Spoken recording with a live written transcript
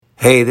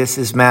Hey, this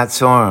is Matt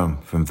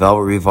Sorum from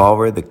Velvet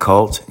Revolver, The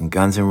Cult, and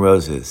Guns N'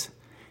 Roses.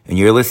 And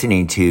you're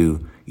listening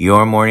to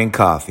Your Morning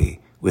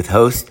Coffee with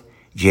host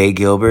Jay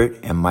Gilbert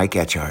and Mike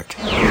Etchart.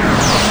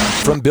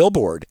 From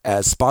Billboard,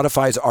 as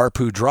Spotify's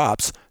ARPU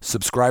drops,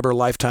 subscriber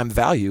lifetime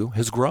value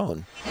has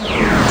grown.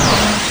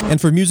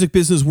 And for music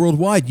business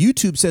worldwide,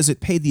 YouTube says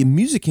it paid the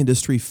music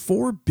industry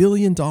 $4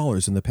 billion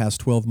in the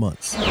past 12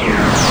 months.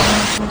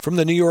 From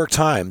the New York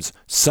Times,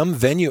 some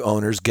venue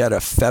owners get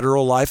a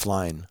federal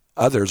lifeline.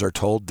 Others are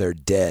told they're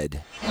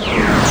dead.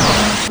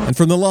 And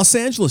from the Los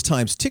Angeles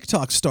Times,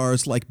 TikTok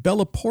stars like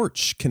Bella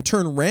Poarch can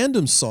turn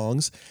random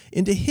songs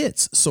into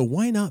hits, so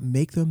why not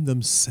make them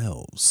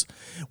themselves?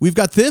 We've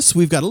got this,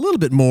 we've got a little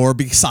bit more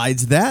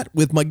besides that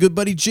with my good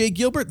buddy Jay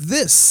Gilbert.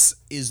 This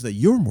is the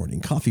Your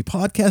Morning Coffee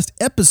Podcast,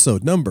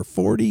 episode number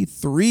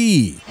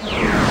 43.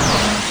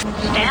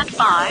 Stand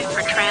by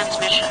for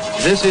transmission.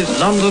 This is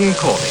London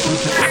calling.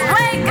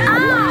 Wake up!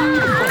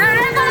 The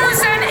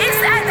revolution is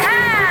at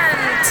hand!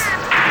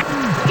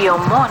 Your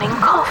morning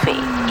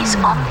coffee is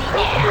on the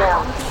air.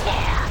 On the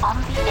air. On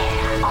the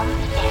air. On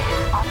the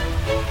air. On the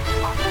air.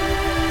 On the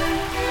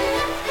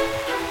air.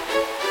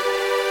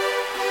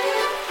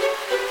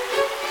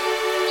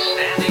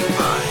 Standing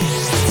by.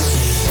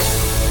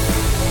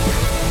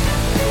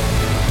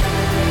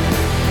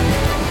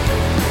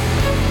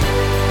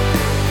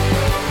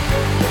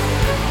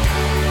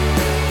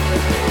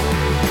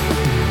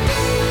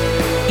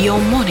 Your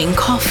morning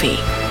coffee,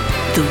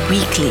 the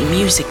weekly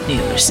music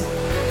news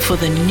for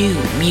the new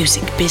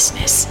music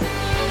business.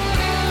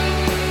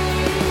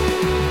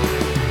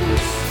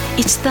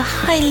 It's the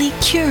highly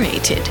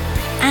curated,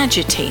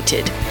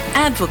 agitated,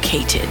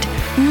 advocated,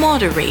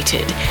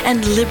 moderated,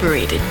 and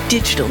liberated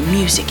digital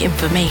music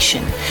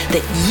information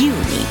that you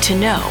need to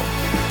know.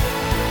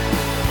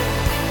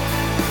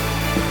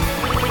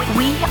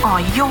 We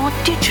are your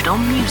digital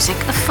music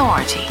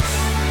authority.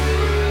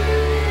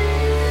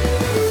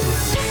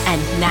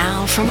 And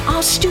now from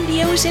our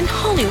studios in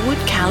Hollywood,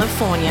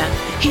 California,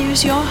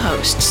 here's your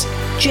hosts,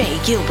 Jay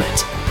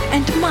Gilbert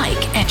and Mike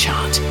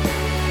Etchart.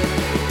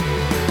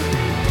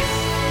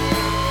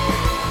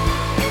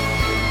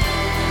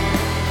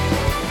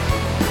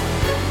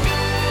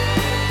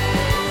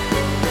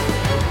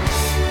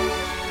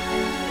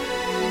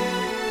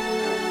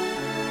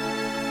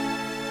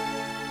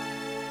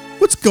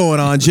 What's going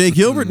on, Jay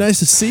Gilbert? Nice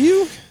to see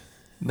you.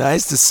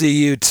 Nice to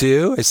see you,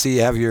 too. I see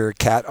you have your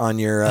cat on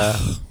your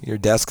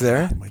desk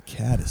there. God, my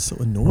cat is so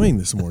annoying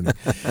this morning.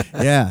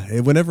 Yeah,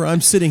 whenever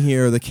I'm sitting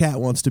here, the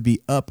cat wants to be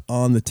up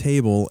on the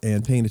table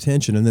and paying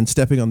attention and then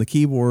stepping on the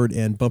keyboard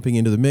and bumping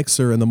into the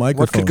mixer and the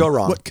microphone. What could go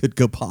wrong? What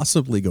could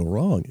possibly go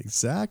wrong?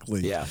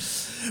 Exactly. Yeah.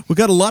 We've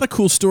got a lot of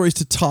cool stories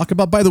to talk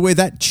about. By the way,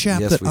 that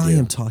chap Yes, that we I do.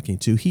 am talking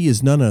to, he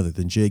is none other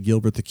than Jay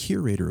Gilbert, the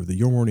curator of the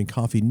Your Morning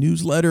Coffee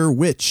newsletter,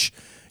 which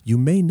you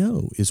may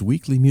know is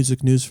weekly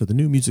music news for the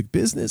new music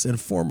business,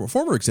 and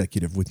former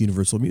executive with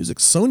Universal Music,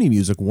 Sony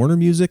Music, Warner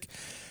Music,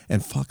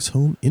 and Fox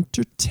Home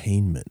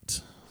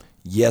Entertainment.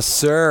 Yes,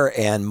 sir.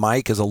 And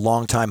Mike is a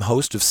longtime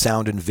host of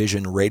Sound and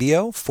Vision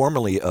Radio,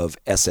 formerly of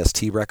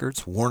SST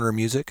Records, Warner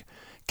Music,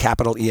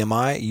 Capital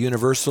EMI,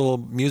 Universal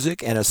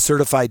Music, and a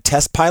certified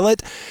test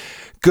pilot.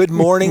 Good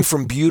morning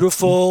from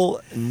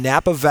beautiful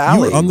Napa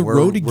Valley. You're on the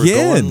road again.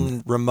 We're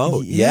going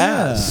remote.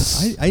 Yeah.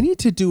 Yes. I need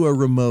to do a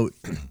remote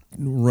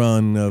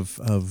run of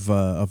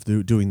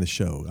doing the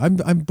show.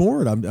 I'm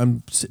bored.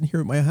 I'm sitting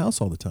here at my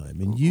house all the time,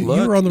 and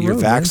you're on the road. You're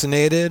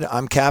vaccinated.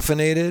 I'm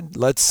caffeinated.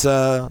 Let's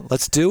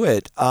do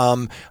it.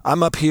 I'm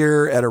up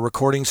here at a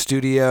recording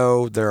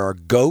studio. There are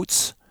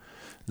goats.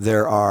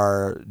 There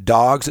are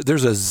dogs.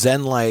 There's a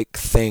zen-like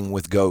thing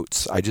with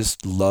goats. I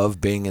just love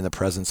being in the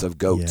presence of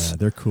goats. Yeah,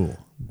 they're cool.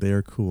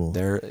 They're cool.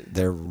 They're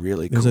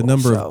really cool. There's a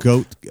number of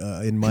goat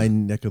in my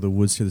neck of the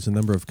woods here. There's a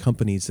number of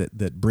companies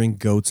that bring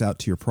goats out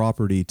to your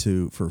property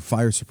for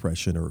fire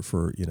suppression or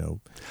for eating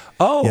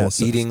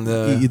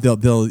the they'll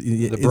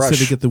brush.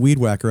 instead of get the weed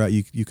whacker out,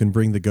 you can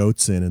bring the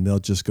goats in and they'll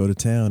just go to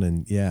town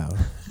and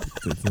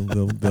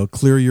they'll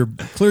clear your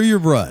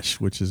brush,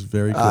 which is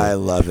very cool. I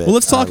love it. Well,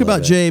 let's talk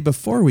about Jay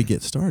before we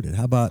get started.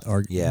 How about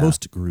our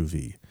most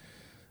groovy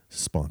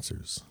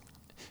sponsors?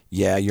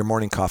 Yeah, Your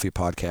Morning Coffee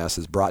Podcast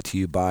is brought to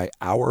you by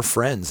our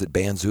friends at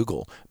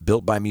Bandzoogle.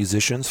 Built by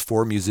musicians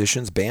for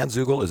musicians,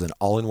 Bandzoogle is an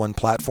all-in-one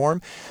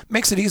platform.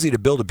 Makes it easy to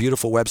build a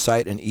beautiful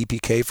website and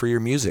EPK for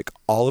your music.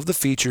 All of the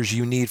features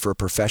you need for a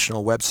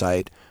professional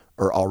website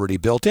are already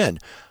built in.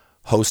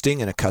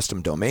 Hosting and a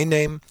custom domain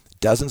name,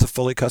 dozens of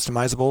fully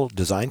customizable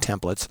design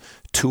templates,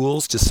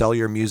 tools to sell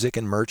your music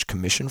and merch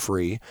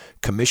commission-free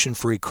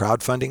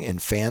crowdfunding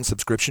and fan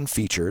subscription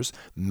features,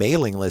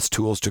 mailing list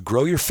tools to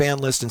grow your fan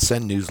list and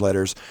send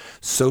newsletters,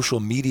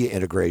 social media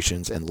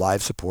integrations, and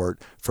live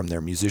support from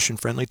their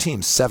musician-friendly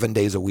team 7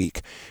 days a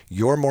week.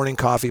 Your Morning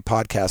Coffee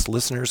Podcast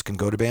listeners can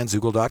go to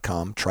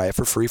bandzoogle.com, try it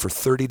for free for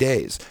 30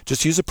 days.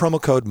 Just use a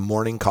promo code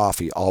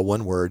MORNINGCOFFEE, all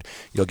one word.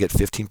 You'll get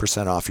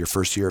 15% off your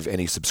first year of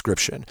any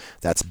subscription.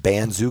 That's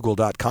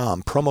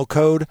bandzoogle.com, promo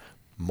code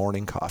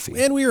Morning Coffee.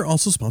 And we are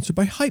also sponsored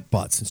by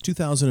Hypebot. Since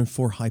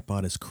 2004,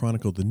 Hypebot has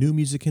chronicled the new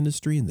music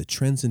industry and the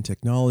trends and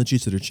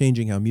technologies that are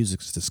changing how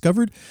music is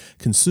discovered,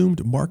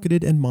 consumed,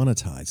 marketed, and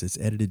monetized. It's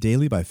edited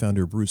daily by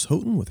founder Bruce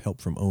Houghton with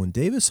help from Owen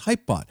Davis.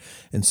 Hypebot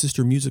and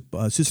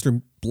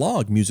sister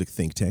blog Music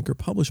Think Tank are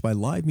published by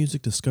live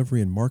music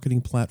discovery and marketing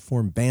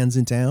platform Bands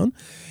in Town.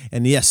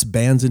 And yes,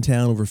 Bands in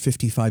Town, over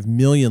 55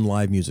 million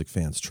live music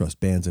fans trust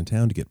Bands in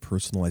Town to get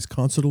personalized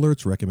concert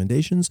alerts,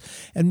 recommendations,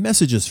 and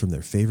messages from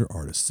their favorite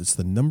artists. It's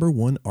the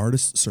 #1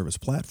 artist service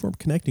platform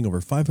connecting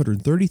over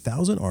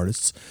 530,000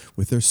 artists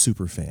with their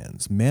super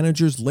fans.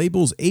 Managers,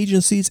 labels,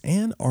 agencies,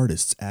 and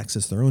artists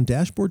access their own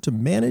dashboard to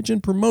manage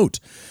and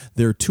promote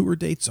their tour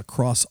dates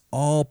across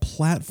all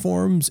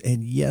platforms.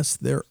 And yes,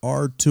 there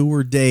are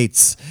tour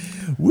dates.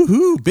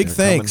 Woohoo! Big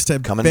thanks to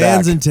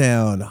Bands in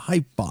Town,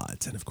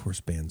 Hypebot, and of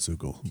course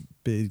Bandzoogle.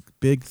 Big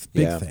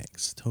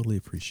thanks. Totally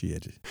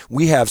appreciate it.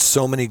 We have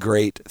so many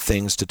great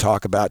things to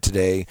talk about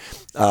today.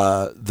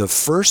 The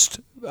first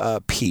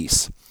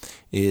piece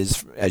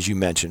is, as you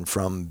mentioned,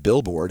 from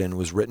Billboard and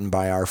was written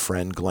by our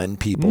friend Glenn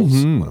Peoples,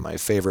 one of my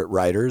favorite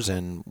writers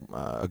and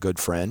a good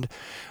friend.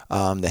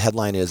 The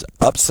headline is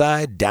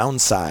Upside,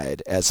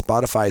 Downside. As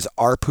Spotify's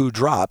ARPU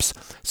drops,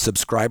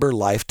 subscriber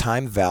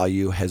lifetime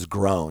value has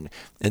grown.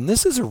 And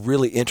this is a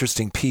really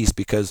interesting piece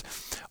because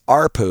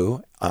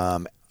ARPU,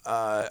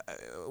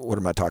 what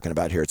am I talking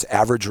about here? It's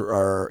average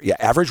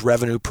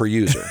revenue per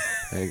user.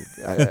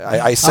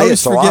 I say it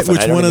so often.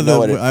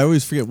 I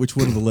always forget which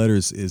one of the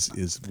letters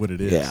is what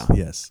it is. Yeah.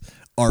 Yes.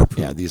 ARPU.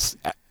 Yeah, these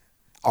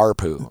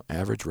ARPU,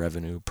 average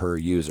revenue per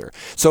user.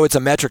 So it's a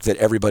metric that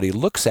everybody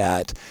looks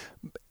at,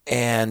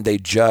 and they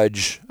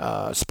judge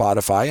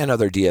Spotify and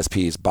other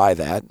DSPs by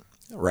that,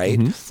 right?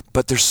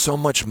 But there's so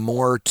much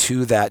more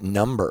to that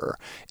number.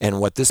 And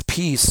what this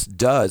piece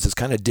does is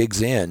kind of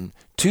digs in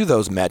to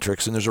those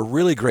metrics, and there's a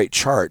really great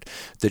chart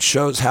that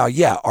shows how,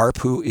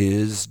 ARPU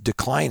is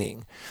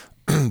declining,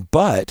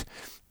 but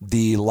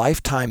the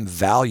lifetime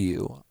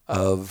value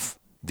of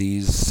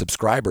these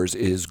subscribers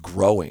is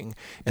growing,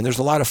 and there's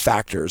a lot of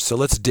factors. So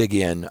let's dig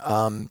in.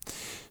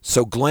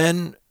 So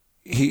Glenn,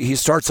 he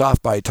starts off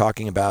by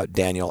talking about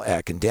Daniel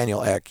Ek, and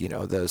Daniel Ek,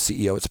 the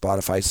CEO at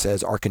Spotify,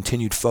 says our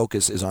continued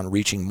focus is on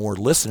reaching more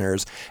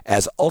listeners,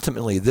 as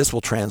ultimately this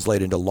will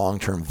translate into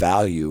long-term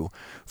value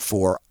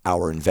for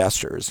our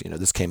investors.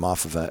 This came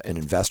off of an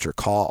investor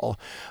call,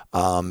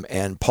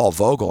 and Paul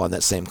Vogel on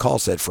that same call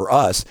said, for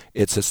us,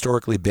 it's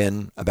historically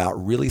been about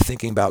really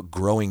thinking about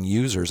growing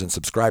users and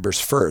subscribers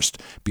first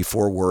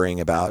before worrying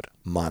about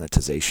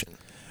monetization.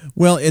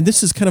 Well, and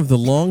this is kind of the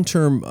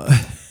long-term.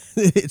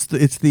 It's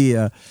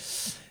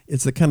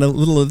the kind of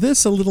little of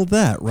this, a little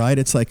that, right?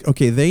 It's like,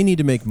 okay, they need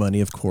to make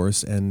money, of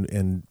course,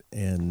 and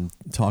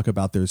talk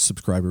about their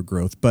subscriber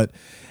growth. But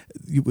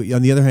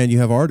on the other hand, you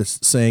have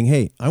artists saying,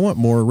 "Hey, I want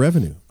more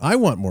revenue. I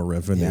want more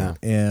revenue." Yeah.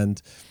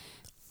 And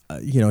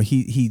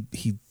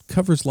he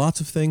covers lots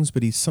of things,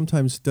 but he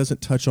sometimes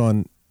doesn't touch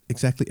on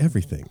exactly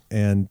everything.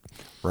 And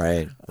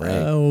right.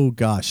 Oh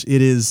gosh,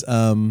 it is.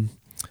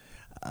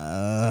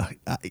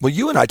 Well,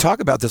 you and I talk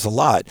about this a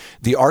lot.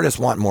 The artists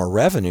want more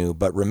revenue,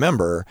 but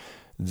remember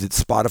that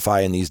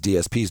Spotify and these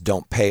DSPs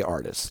don't pay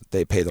artists.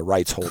 They pay the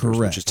rights holders, Correct.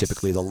 Which is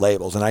typically the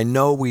labels. And I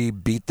know we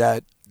beat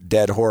that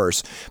dead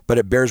horse, but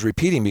it bears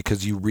repeating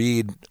because you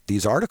read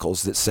these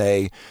articles that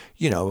say,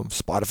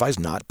 Spotify's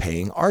not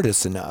paying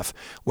artists enough.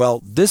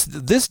 Well, this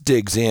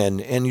digs in,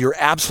 and you're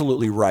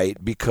absolutely right,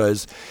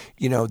 because,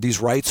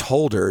 these rights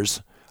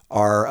holders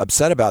are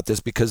upset about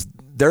this because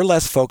they're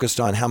less focused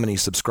on how many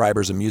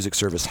subscribers a music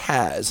service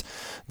has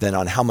than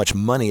on how much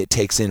money it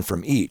takes in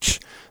from each.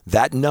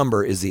 That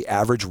number is the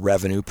average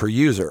revenue per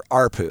user,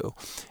 ARPU,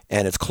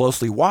 and it's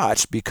closely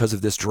watched because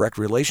of this direct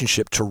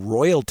relationship to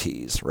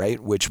royalties, right,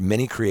 which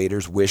many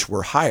creators wish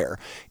were higher.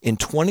 In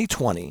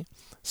 2020,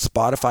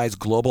 Spotify's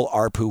global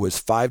ARPU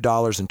was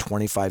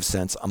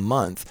 $5.25 a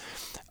month,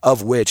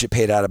 of which it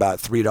paid out about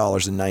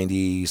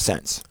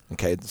 $3.90.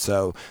 Okay,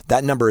 so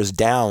that number is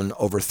down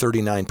over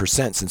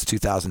 39% since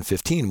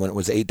 2015, when it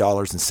was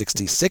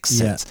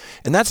 $8.66. Yeah.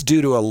 And that's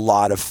due to a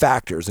lot of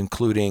factors,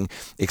 including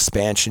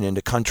expansion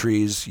into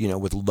countries,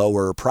 with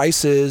lower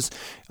prices,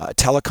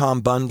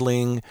 telecom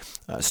bundling,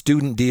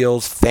 student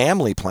deals,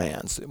 family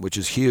plans, which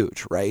is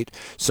huge, right?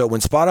 So when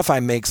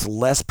Spotify makes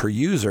less per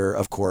user,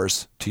 of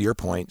course, to your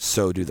point,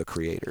 so do the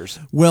creators.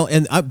 Well,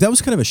 and that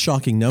was kind of a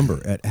shocking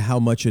number at how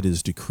much it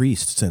has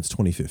decreased since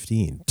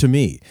 2015 to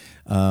me.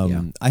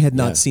 I had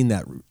not seen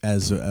that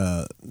as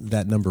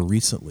that number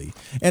recently,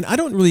 and I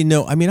don't really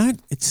know. I mean,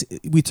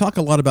 we talk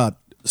a lot about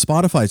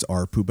Spotify's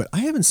ARPU, but I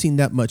haven't seen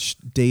that much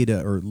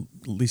data, or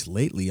at least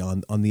lately,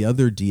 on the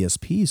other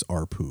DSP's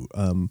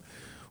ARPU.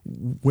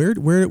 Where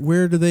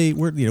do they?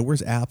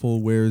 Where's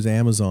Apple? Where's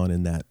Amazon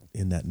in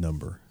that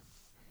number?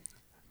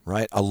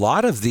 Right. A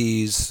lot of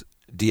these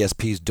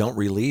DSPs don't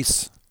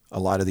release a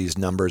lot of these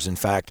numbers. In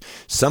fact,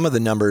 some of the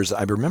numbers,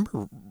 I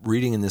remember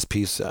reading in this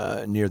piece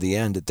near the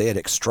end that they had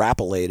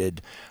extrapolated.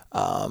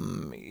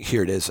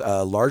 Here it is.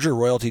 Larger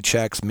royalty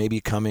checks may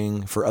be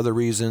coming for other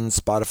reasons.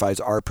 Spotify's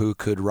ARPU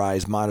could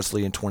rise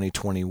modestly in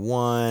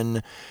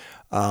 2021.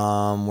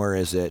 Where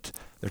is it?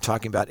 They're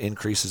talking about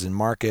increases in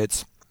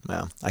markets.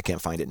 Well, I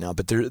can't find it now,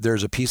 but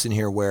there's a piece in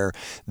here where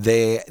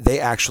they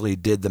actually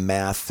did the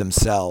math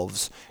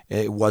themselves.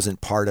 It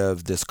wasn't part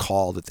of this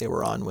call that they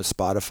were on with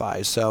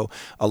Spotify. So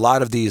a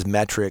lot of these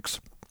metrics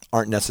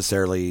aren't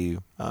necessarily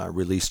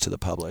released to the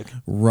public.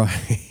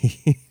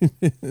 Right.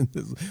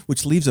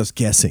 Which leaves us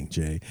guessing,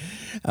 Jay.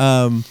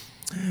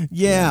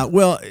 Yeah,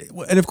 well,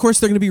 and of course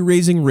they're going to be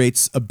raising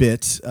rates a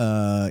bit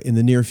in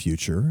the near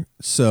future.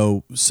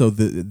 So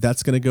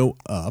that's going to go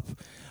up.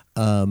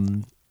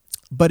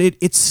 But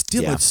it's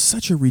still it's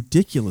such a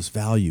ridiculous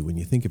value when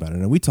you think about it.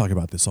 And we talk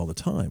about this all the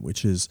time,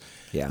 which is,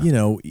 you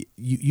know,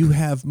 you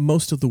have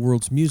most of the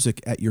world's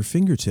music at your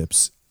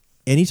fingertips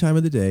any time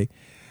of the day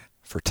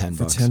for $10.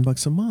 For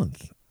 $10 a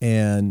month.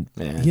 And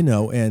you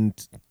know, and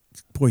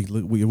boy,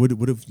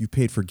 what have you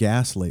paid for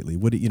gas lately?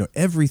 You know,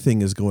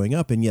 everything is going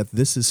up, and yet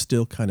this is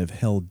still kind of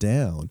held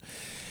down.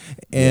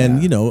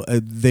 And you know,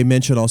 they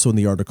mentioned also in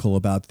the article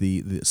about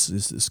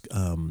this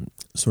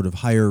sort of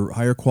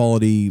higher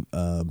quality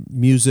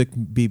music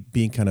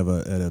being kind of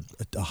at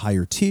a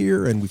higher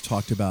tier, and we've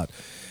talked about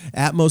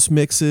Atmos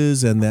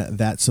mixes, and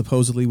that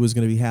supposedly was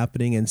going to be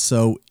happening, and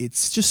so it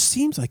just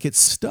seems like it's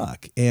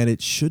stuck, and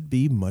it should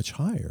be much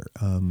higher.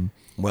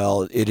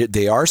 Well,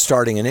 they are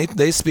starting, and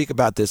they speak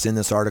about this in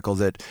this article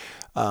that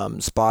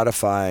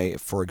Spotify,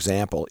 for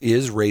example,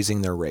 is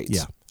raising their rates.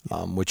 Yeah.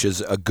 Which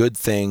is a good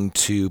thing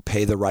to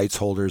pay the rights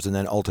holders and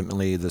then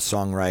ultimately the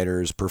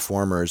songwriters,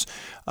 performers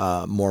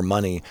more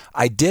money.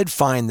 I did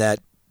find that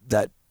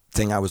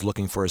thing I was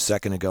looking for a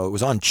second ago. It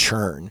was on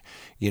churn,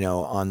 you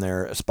know, on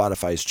their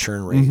Spotify's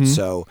churn rate. Mm-hmm.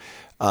 So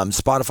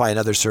Spotify and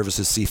other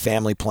services see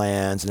family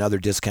plans and other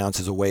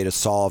discounts as a way to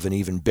solve an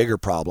even bigger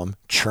problem,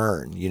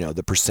 churn, you know,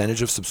 the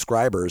percentage of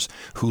subscribers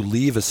who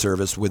leave a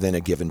service within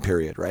a given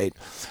period, right?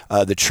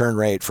 The churn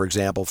rate, for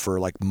example, for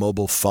like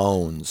mobile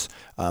phones,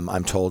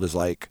 I'm told is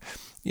like,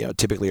 you know,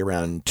 typically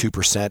around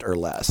 2% or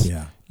less.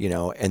 Yeah. You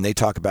know, and they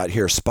talk about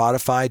here,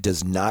 Spotify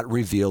does not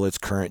reveal its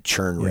current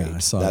churn rate. I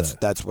saw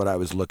that's what I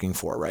was looking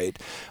for, right?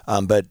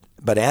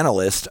 But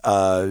analyst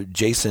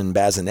Jason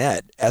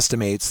Bazinet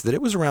estimates that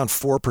it was around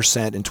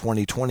 4% in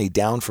 2020,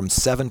 down from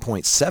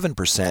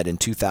 7.7% in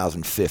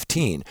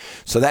 2015.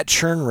 So that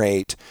churn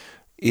rate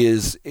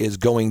is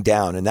going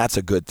down, and that's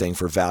a good thing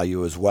for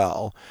value as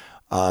well.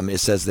 It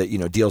says that, you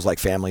know, deals like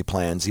family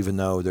plans, even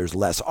though there's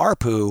less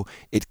ARPU,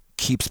 it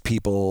keeps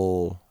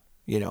people,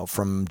 you know,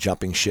 from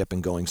jumping ship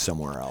and going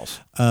somewhere else.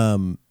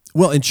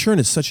 Well, and churn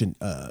is such an,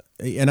 and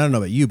I don't know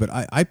about you, but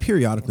I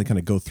periodically kind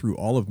of go through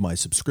all of my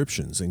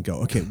subscriptions and go,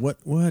 okay, what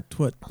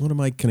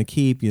am I going to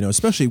keep? You know,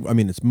 especially, I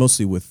mean, it's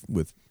mostly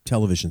with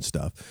television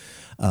stuff.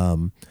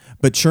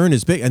 But churn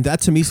is big, and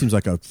that to me seems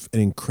like an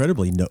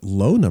incredibly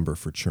low number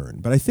for churn.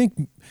 But I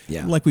think,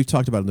 like we've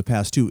talked about in the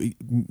past too,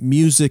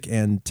 music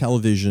and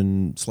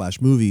television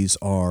 / movies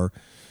are,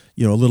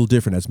 you know, a little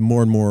different as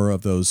more and more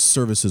of those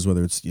services,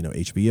 whether it's, you know,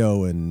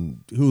 HBO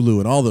and Hulu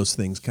and all those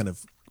things, kind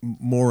of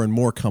more and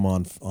more come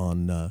out.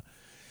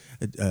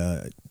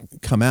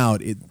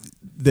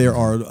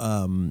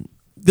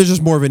 There's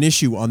just more of an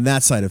issue on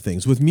that side of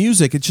things. With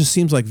music, it just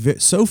seems like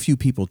so few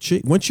people.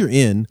 Once you're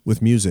in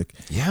with music,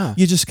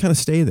 you just kind of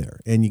stay there,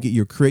 and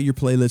you create your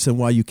playlists. And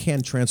while you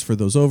can transfer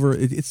those over,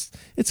 it's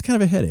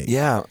kind of a headache.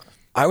 Yeah.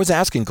 I was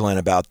asking Glenn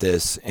about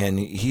this, and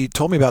he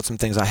told me about some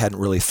things I hadn't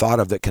really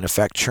thought of that can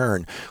affect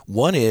churn.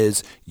 One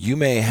is you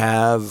may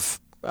have,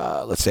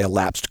 let's say, a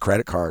lapsed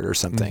credit card or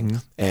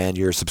something, and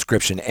your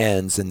subscription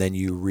ends, and then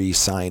you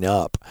re-sign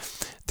up.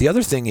 The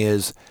other thing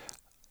is,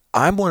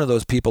 I'm one of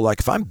those people, like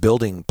if I'm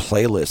building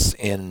playlists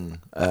in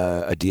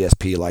a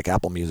DSP like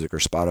Apple Music or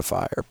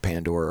Spotify or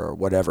Pandora or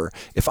whatever,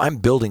 if I'm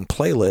building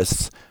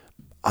playlists,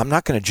 I'm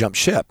not going to jump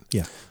ship.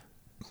 Yeah.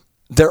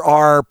 There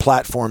are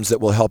platforms that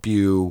will help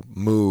you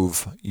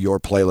move your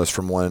playlist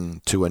from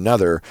one to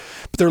another,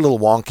 but they're a little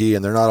wonky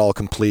and they're not all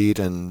complete,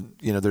 and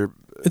you know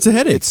it's a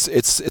headache.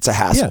 It's a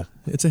hassle. Yeah,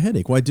 it's a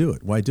headache. Why do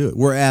it?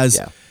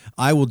 Whereas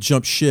I will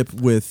jump ship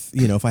with,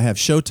 you know, if I have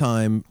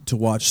Showtime to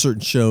watch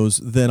certain shows,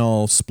 then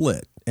I'll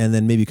split and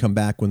then maybe come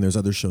back when there's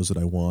other shows that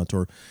I want,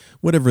 or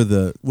whatever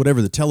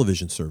the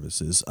television service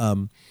is.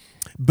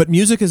 But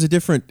music is a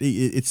different.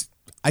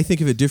 I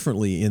think of it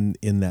differently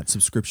in that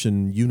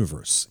subscription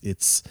universe.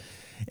 It's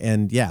I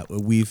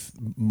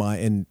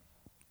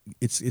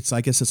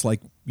guess it's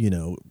like, you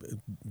know,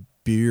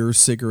 beer,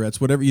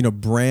 cigarettes, whatever, you know,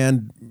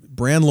 brand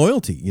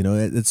loyalty, you know,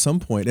 at some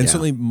point. And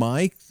certainly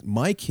my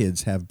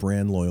kids have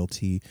brand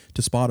loyalty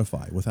to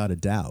Spotify without a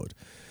doubt.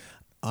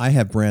 I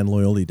have brand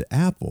loyalty to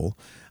Apple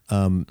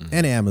and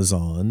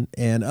Amazon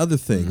and other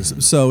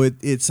things. So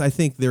it's I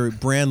think their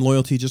brand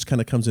loyalty just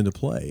kind of comes into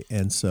play.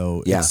 And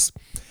so it's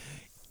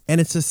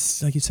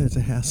just, like you said, it's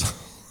a hassle.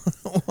 I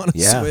don't want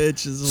to switch.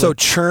 So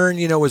churn,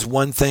 you know, is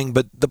one thing,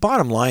 but the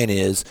bottom line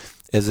is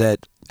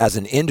that as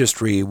an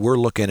industry, we're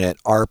looking at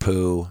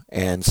ARPU,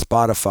 and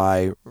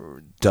Spotify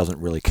doesn't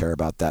really care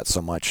about that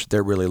so much.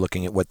 They're really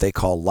looking at what they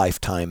call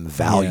lifetime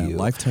value. Yeah,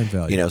 lifetime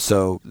value. You know,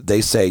 so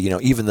they say, you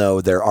know, even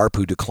though their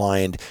ARPU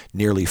declined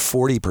nearly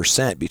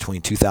 40%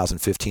 between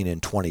 2015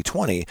 and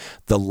 2020,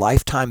 the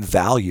lifetime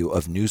value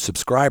of new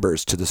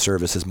subscribers to the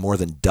service has more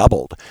than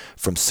doubled,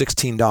 from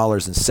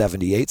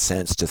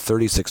 $16.78 to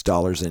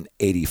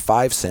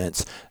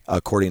 $36.85,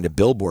 according to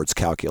Billboard's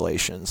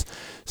calculations.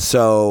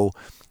 So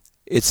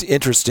it's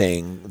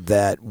interesting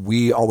that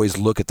we always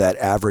look at that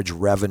average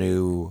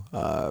revenue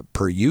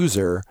per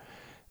user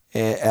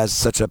as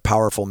such a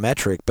powerful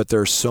metric, but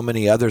there are so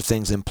many other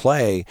things in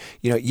play.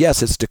 You know,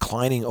 yes, it's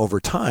declining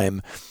over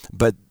time,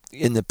 but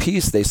in the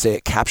piece they say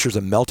it captures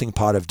a melting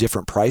pot of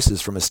different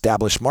prices from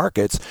established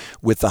markets,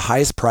 with the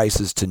highest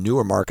prices to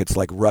newer markets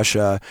like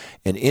Russia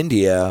and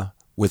India,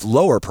 with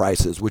lower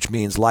prices, which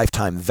means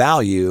lifetime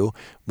value,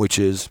 which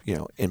is, you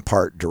know, in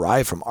part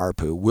derived from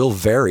ARPU, will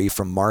vary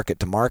from market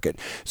to market.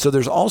 So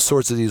there's all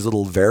sorts of these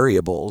little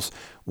variables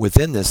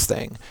within this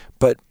thing.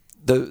 But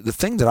the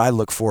thing that I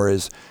look for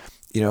is,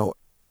 you know,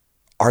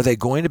 are they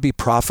going to be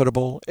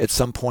profitable at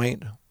some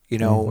point? You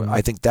know,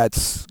 I think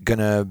that's going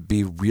to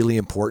be really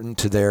important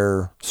to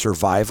their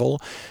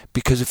survival,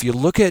 because if you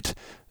look at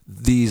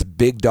these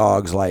big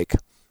dogs like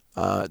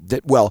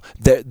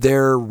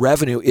their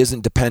revenue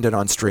isn't dependent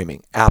on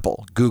streaming.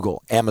 Apple,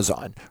 Google,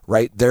 Amazon,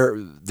 right?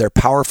 They're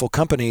powerful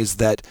companies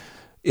that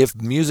if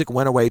music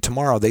went away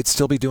tomorrow, they'd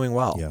still be doing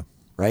well,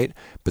 right?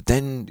 But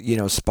then, you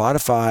know,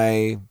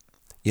 Spotify,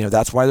 you know,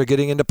 that's why they're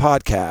getting into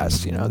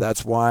podcasts. You know,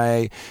 that's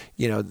why,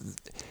 you know,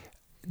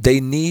 they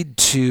need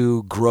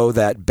to grow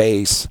that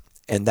base.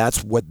 And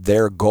that's what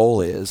their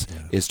goal is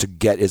to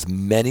get as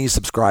many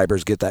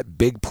subscribers, get that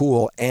big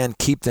pool, and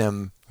keep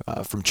them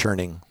from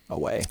churning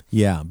away.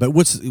 Yeah, but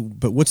what's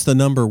the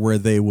number where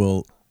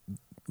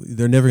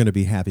they're never going to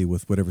be happy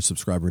with whatever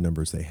subscriber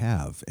numbers they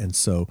have? And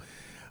so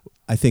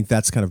I think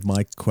that's kind of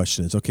my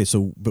question is, okay,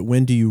 so but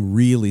when do you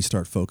really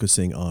start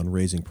focusing on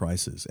raising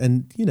prices?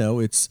 And you know,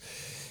 it's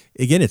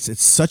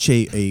such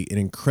an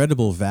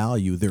incredible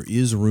value. There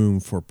is room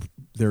for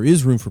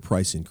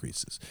price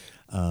increases.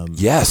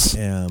 Yes,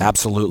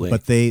 absolutely.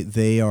 But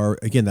they are,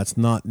 again, that's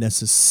not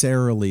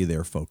necessarily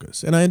their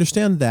focus. And I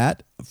understand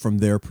that from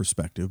their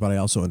perspective, but I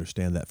also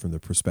understand that from the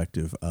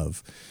perspective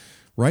of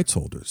rights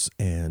holders.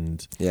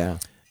 And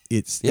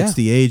it's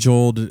the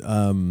age-old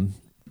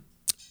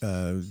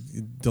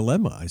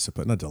dilemma, I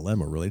suppose. Not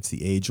dilemma, really. It's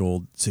the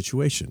age-old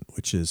situation,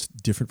 which is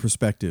different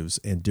perspectives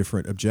and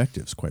different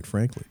objectives, quite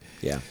frankly.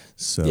 Yeah.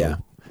 So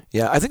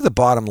yeah. I think the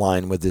bottom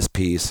line with this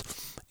piece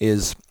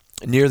is,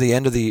 near the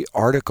end of the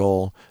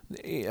article,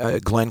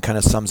 Glenn kind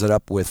of sums it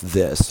up with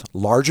this: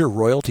 larger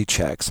royalty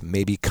checks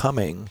may be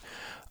coming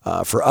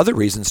for other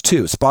reasons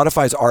too.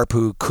 Spotify's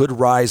ARPU could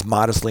rise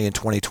modestly in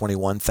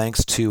 2021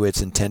 thanks to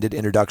its intended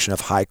introduction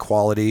of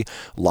high-quality,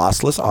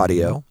 lossless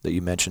audio that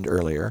you mentioned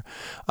earlier.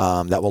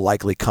 That will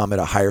likely come at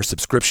a higher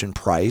subscription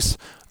price.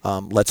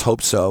 Let's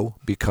hope so,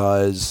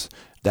 because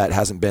that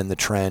hasn't been the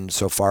trend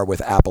so far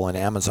with Apple and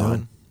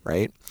Amazon,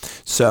 right?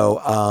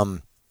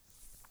 So,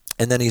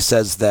 and then he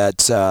says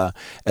that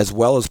as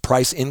well as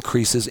price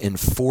increases in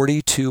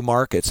 42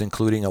 markets,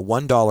 including a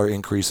 $1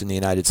 increase in the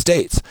United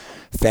States,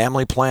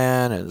 family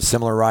plan, and a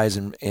similar rise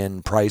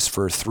in price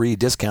for 3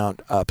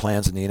 discount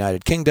plans in the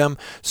United Kingdom.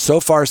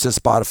 So far, says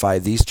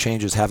Spotify, these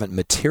changes haven't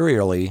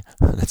materially,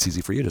 that's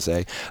easy for you to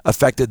say,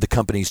 affected the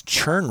company's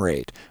churn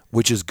rate,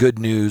 which is good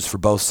news for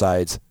both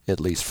sides, at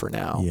least for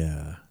now.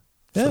 Yeah.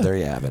 So there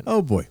you have it.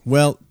 Oh, boy.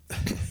 Well,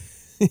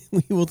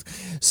 we will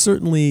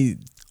certainly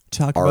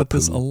talk about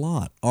this a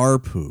lot.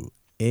 ARPU,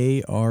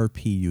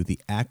 A-R-P-U, the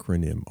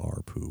acronym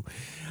ARPU.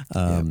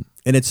 And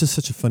it's just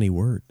such a funny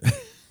word.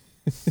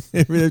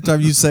 Every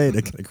time you say it,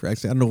 it kind of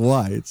cracks me. I don't know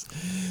why. It's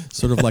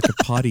sort of like a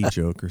potty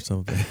joke or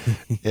something.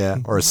 Yeah,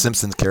 or a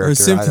Simpsons character. Or a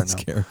Simpsons I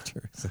don't know.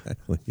 character,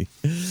 exactly.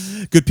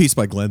 Good piece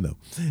by Glenn, though.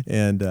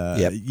 And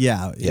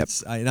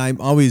and I'm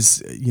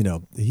always, you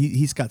know,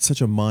 he's got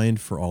such a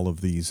mind for all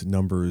of these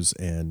numbers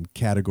and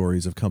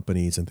categories of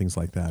companies and things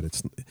like that.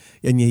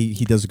 And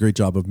he does a great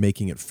job of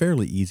making it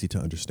fairly easy to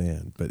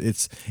understand. But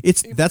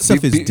that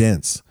stuff is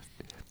dense.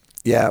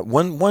 Yeah,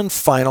 one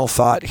final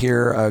thought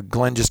here.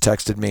 Glenn just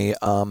texted me.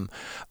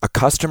 A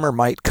customer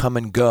might come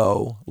and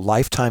go.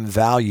 Lifetime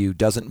value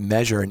doesn't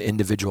measure an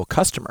individual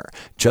customer,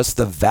 just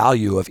the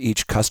value of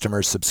each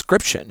customer's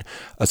subscription.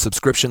 A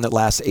subscription that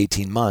lasts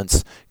 18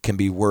 months can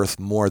be worth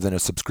more than a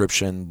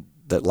subscription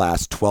that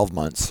lasts 12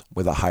 months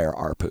with a higher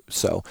ARPU.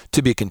 So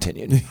to be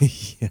continued.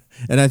 Yeah.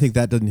 And I think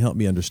that doesn't help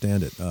me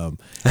understand it. I'm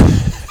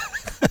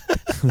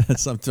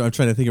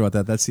trying to think about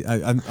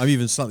that. I'm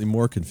even slightly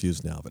more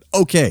confused now. But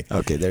okay,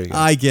 there you go.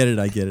 I get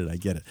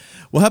it.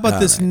 Well, how about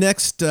this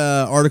next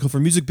article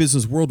from Music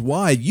Business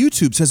Worldwide?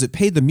 YouTube says it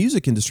paid the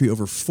music industry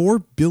over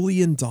 $4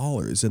 billion in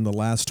the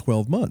last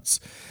 12 months.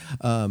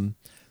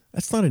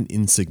 That's not an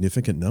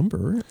insignificant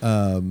number,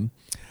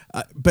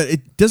 but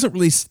it doesn't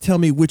really tell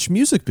me which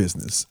music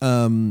business.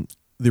 The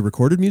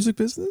recorded music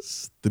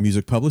business, the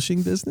music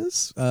publishing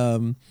business.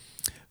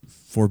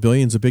 $4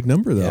 billion is a big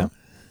number, though.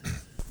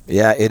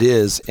 Yeah, it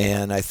is.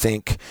 And I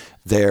think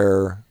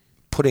they're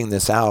putting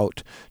this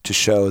out to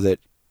show that,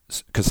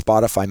 because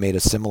Spotify made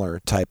a similar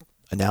type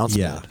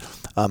announcement.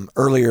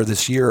 Earlier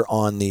this year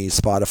on the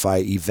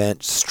Spotify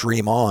event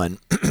Stream On,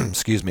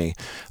 excuse me,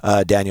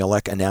 Daniel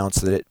Ek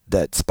announced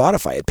that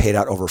Spotify had paid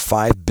out over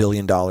 $5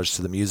 billion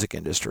to the music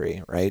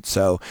industry, right?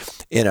 So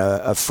in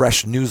a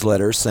fresh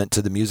newsletter sent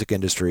to the music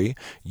industry,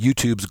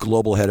 YouTube's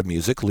global head of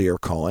music, Lear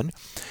Cohen,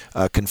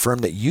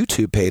 confirmed that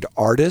YouTube paid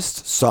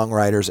artists,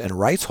 songwriters, and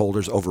rights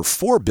holders over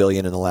 $4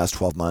 billion in the last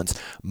 12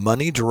 months,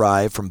 money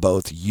derived from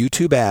both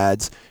YouTube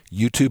ads,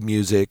 YouTube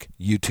Music,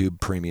 YouTube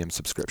Premium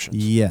subscriptions.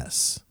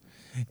 Yes.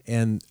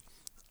 And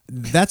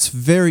that's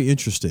very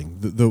interesting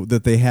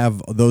that they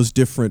have those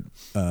different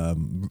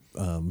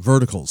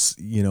verticals,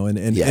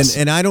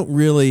 and I don't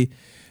really,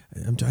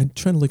 I'm trying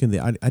to look in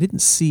I didn't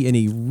see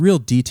any real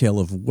detail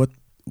of what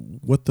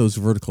those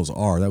verticals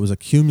are. That was a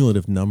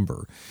cumulative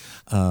number.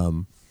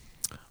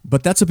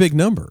 But that's a big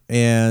number.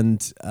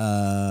 And,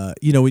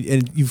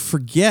 and you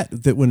forget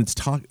that when it's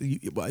at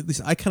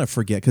least I kind of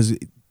forget, because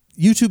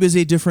YouTube is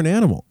a different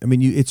animal. I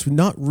mean, it's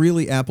not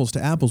really apples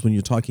to apples when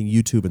you're talking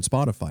YouTube and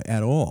Spotify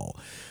at all.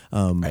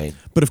 Right.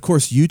 But of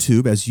course,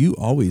 YouTube, as you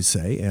always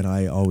say, and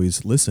I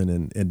always listen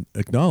and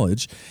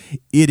acknowledge,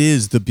 it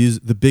is the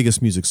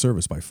biggest music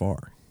service by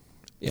far.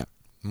 Yeah.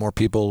 More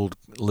people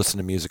listen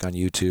to music on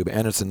YouTube,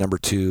 and it's the number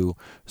 2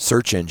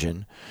 search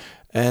engine.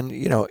 And,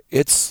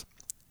 it's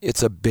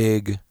a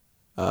big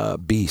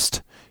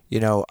beast.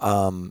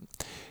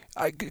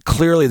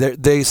 Clearly,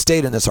 they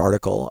state in this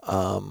article,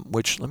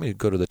 which let me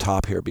go to the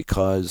top here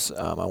because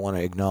I want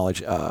to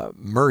acknowledge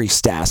Murray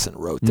Stassen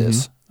wrote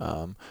this.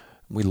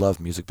 We love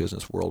Music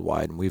Business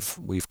Worldwide, and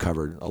we've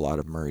covered a lot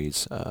of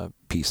Murray's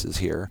pieces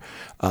here.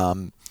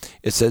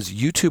 It says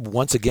YouTube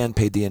once again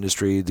paid the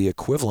industry the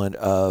equivalent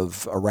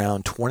of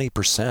around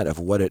 20% of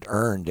what it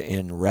earned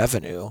in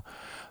revenue.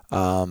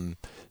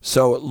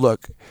 So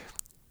look,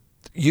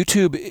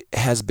 YouTube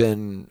has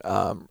been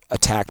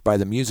attacked by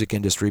the music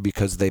industry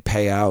because they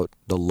pay out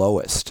the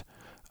lowest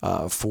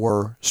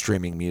for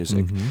streaming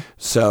music.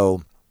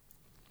 So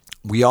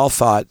we all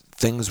thought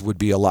things would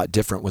be a lot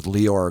different with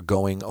Leor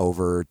going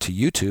over to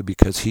YouTube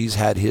because he's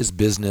had his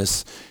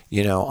business,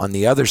 on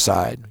the other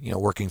side,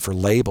 working for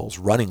labels,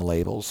 running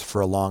labels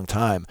for a long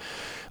time.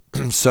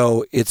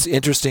 So it's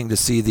interesting to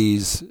see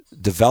these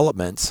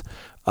developments.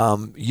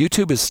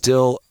 YouTube is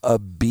still a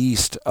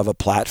beast of a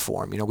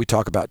platform. We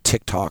talk about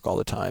TikTok all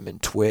the time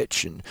and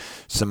Twitch and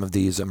some of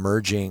these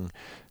emerging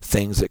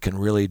things that can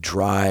really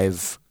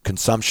drive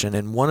consumption.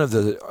 And one of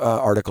the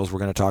articles we're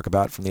going to talk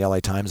about from the LA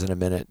Times in a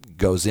minute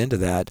goes into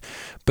that.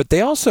 But they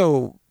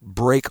also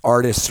break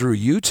artists through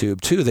YouTube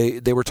too.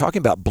 They were talking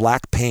about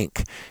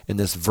Blackpink in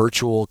this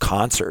virtual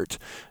concert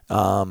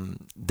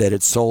that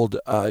had sold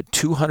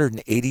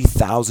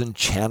 280,000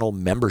 channel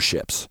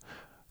memberships.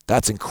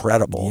 That's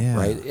incredible,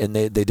 right? And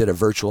they did a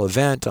virtual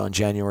event on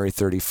January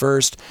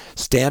 31st.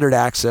 Standard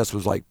access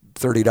was like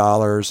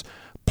 $30.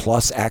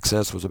 Plus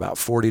access was about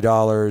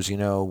 $40.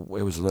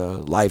 It was the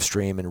live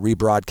stream and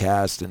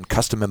rebroadcast and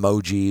custom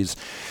emojis.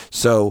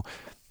 So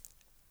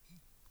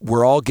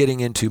we're all getting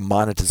into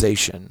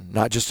monetization,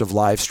 not just of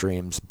live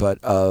streams,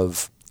 but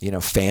of,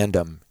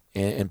 fandom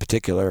in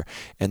particular.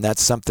 And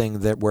that's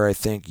something where I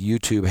think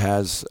YouTube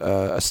has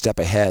a step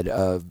ahead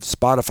of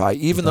Spotify.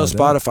 Even though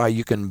Spotify,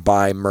 you can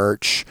buy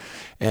merch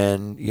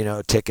and,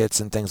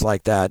 tickets and things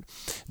like that.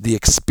 The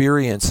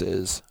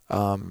experiences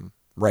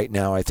right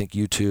now, I think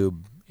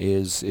YouTube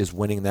is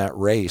winning that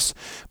race.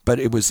 But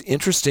it was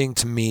interesting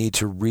to me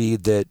to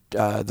read that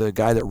the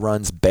guy that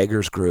runs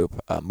Beggars Group,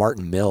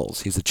 Martin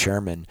Mills, he's the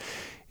chairman,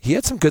 he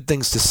had some good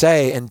things to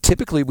say, and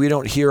typically we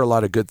don't hear a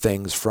lot of good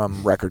things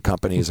from record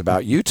companies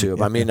about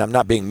YouTube. I mean, I'm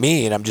not being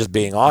mean, I'm just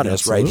being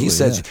honest, right? He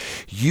says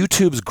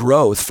YouTube's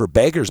growth for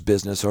Beggars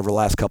business over the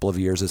last couple of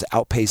years has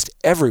outpaced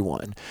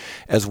everyone,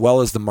 as well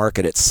as the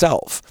market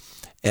itself,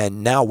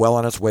 and now well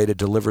on its way to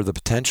deliver the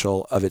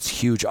potential of its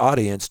huge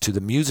audience to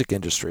the music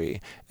industry,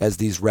 as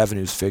these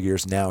revenues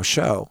figures now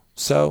show.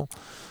 So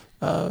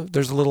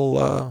there's a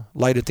little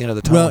light at the end of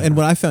the tunnel. Well, and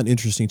what I found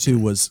interesting too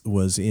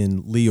was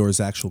in Leor's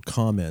actual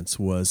comments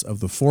was of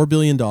the $4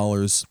 billion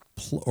or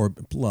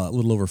a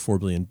little over $4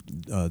 billion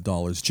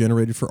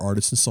generated for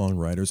artists and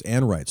songwriters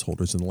and rights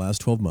holders in the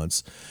last 12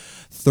 months,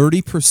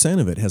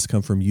 30% of it has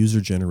come from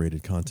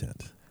user-generated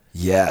content.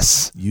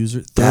 Yes.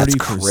 30%. That's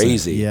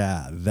crazy.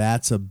 Yeah,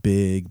 that's a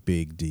big,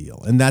 big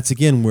deal. And that's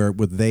again where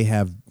what they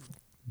have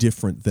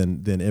different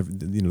than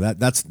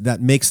that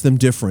makes them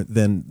different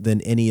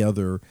than any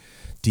other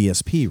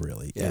DSP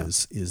really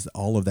is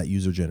all of that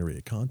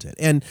user-generated content.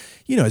 And,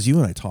 as you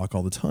and I talk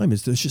all the time,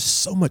 is there's just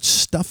so much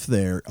stuff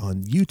there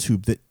on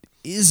YouTube that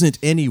isn't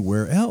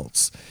anywhere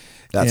else.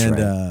 That's right.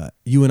 And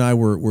you and I I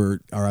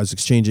was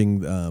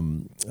exchanging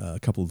a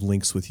couple of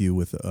links with you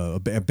with a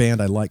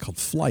band I like called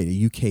Flight,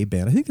 a UK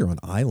band. I think they're on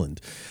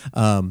Island.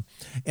 And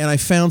I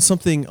found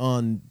something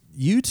on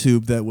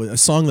YouTube that was a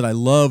song that I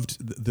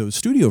loved, the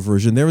studio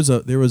version. There was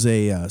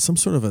some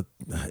sort of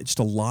just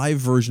a live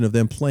version of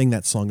them playing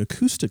that song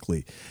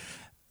acoustically.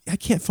 I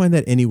can't find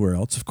that anywhere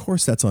else. Of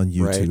course, that's on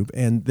YouTube,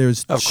 and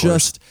there's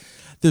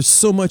there's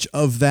so much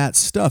of that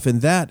stuff,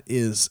 and that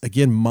is,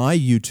 again, my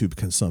YouTube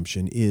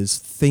consumption is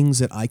things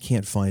that I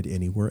can't find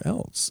anywhere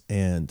else,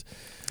 and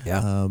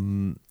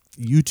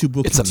YouTube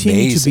will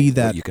continue to be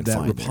that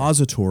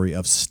repository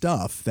of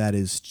stuff that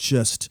is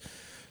just,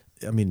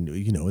 I mean,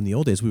 you know, in the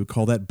old days we would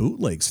call that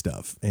bootleg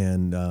stuff,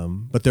 and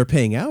but they're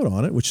paying out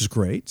on it, which is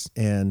great,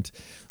 and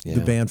the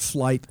band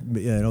Flight,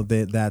 you know,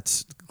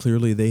 that's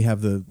clearly they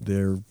have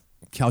their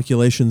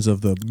calculations of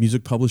the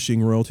music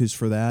publishing royalties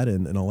for that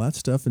and all that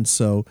stuff, and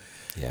so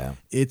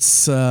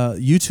it's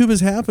YouTube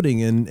is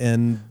happening,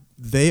 and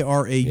they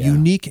are a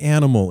unique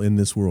animal in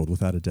this world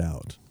without a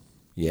doubt.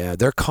 Yeah,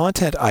 their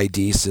content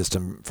ID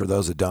system, for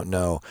those that don't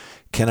know,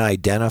 can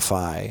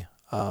identify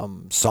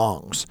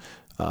songs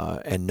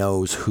and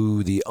knows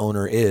who the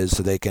owner is,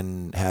 so they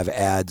can have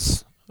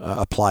ads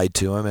applied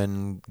to them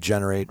and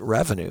generate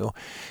revenue,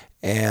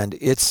 and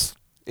it's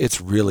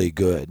really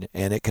good,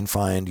 and it can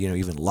find, you know,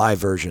 even live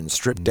versions,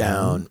 stripped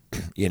down,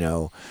 you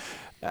know,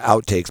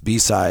 outtakes,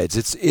 B-sides.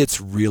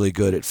 It's really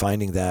good at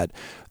finding that.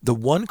 The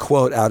one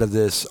quote out of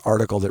this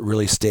article that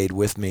really stayed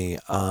with me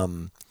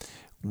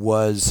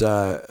was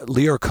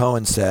Lyor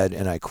Cohen said,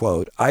 and I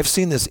quote, "I've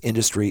seen this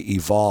industry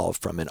evolve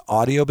from an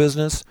audio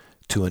business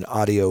to an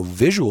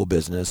audio-visual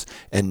business,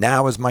 and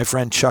now, as my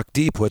friend Chuck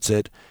D puts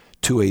it,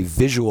 to a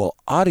visual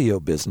audio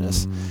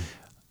business."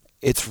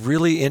 It's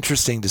really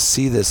interesting to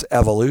see this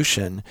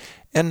evolution.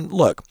 And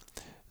look,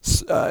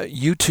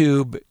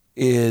 YouTube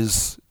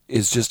is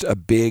just a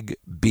big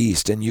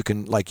beast, and you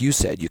can, like you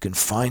said, you can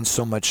find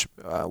so much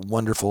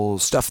wonderful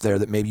stuff there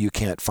that maybe you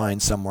can't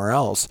find somewhere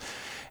else.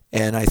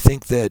 And I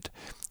think that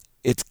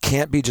it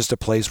can't be just a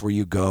place where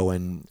you go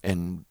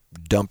and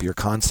dump your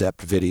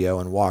concept video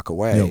and walk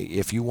away. Nope.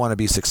 If you want to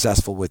be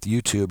successful with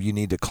YouTube, you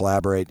need to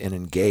collaborate and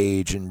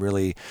engage, and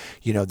really,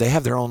 you know, they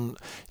have their own,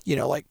 you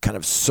know, like kind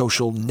of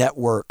social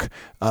network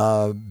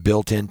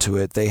built into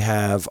it. They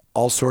have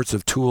all sorts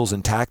of tools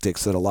and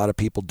tactics that a lot of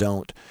people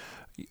don't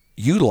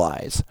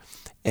utilize.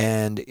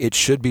 And it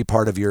should be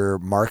part of your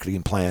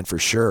marketing plan for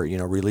sure, you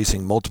know,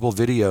 releasing multiple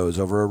videos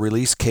over a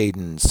release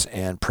cadence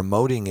and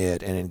promoting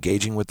it and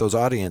engaging with those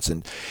audience.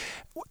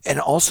 And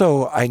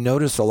also, I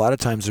noticed a lot of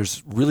times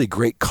there's really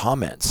great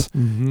comments,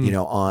 you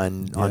know,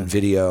 on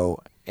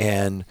video,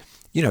 and,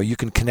 you know, you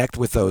can connect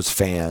with those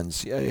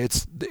fans.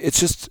 It's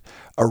just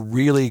a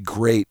really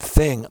great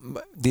thing.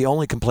 The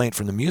only complaint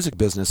from the music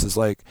business is,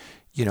 like,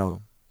 you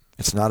know,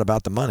 it's not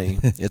about the money.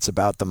 It's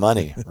about the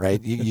money, right?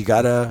 You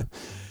gotta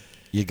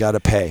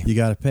pay. You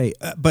gotta pay.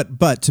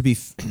 But to be,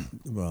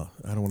 well,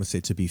 I don't want to say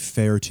to be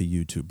fair to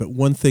YouTube, but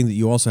one thing that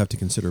you also have to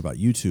consider about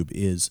YouTube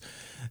is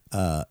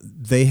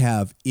they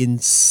have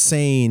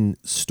insane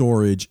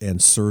storage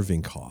and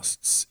serving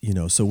costs. You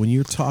know, so when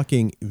you're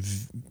talking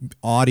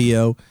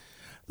audio,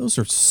 those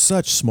are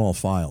such small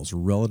files,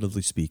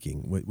 relatively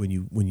speaking. When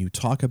you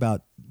talk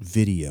about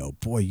video,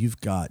 boy,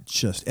 you've got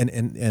just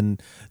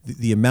and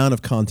the amount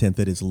of content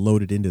that is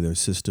loaded into their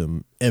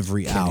system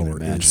every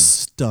hour is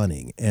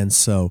stunning. And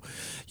so,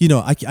 you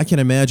know, I can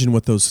imagine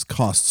what those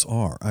costs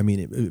are. I mean,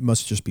 it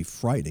must just be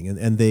frightening.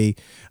 And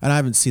I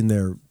haven't seen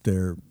their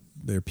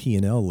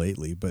P&L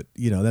lately, but,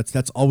 you know,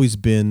 that's always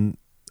been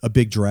a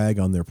big drag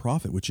on their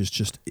profit, which is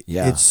just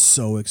it's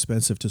so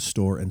expensive to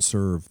store and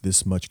serve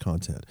this much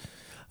content.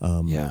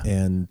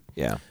 And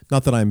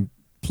not that I'm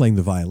playing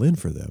the violin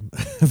for them,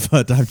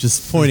 but I'm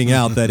just pointing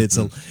out that it's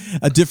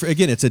a different,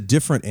 again, it's a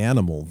different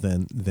animal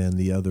than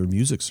the other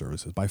music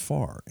services by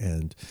far.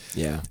 And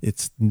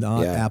it's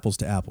not apples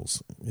to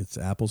apples. It's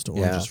apples to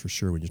oranges for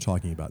sure when you're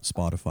talking about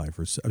Spotify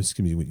versus,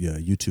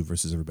 YouTube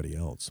versus everybody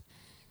else.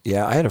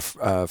 Yeah, I had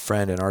a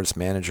friend, an artist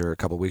manager, a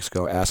couple of weeks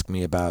ago ask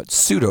me about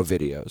pseudo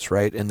videos,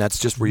 right? And that's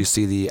just where you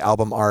see the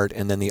album art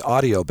and then the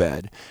audio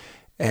bed.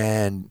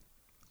 And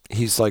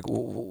he's like,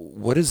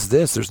 what is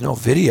this? There's no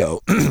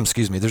video.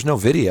 Excuse me. There's no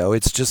video.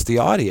 It's just the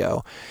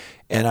audio.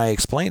 And I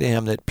explained to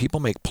him that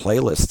people make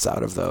playlists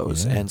out of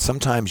those. And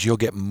sometimes you'll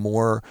get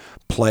more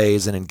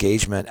plays and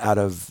engagement out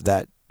of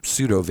that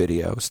pseudo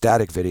video,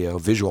 static video,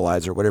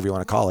 visualizer, whatever you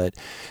want to call it,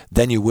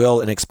 than you will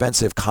an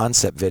expensive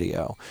concept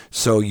video.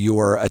 So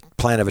your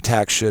plan of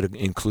attack should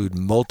include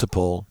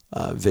multiple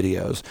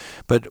videos.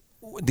 But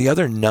the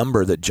other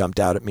number that jumped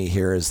out at me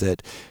here is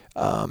that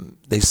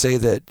they say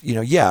that, you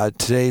know,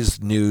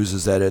 today's news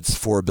is that it's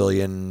 $4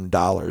 billion,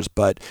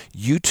 but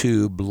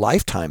YouTube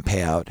lifetime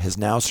payout has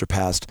now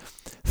surpassed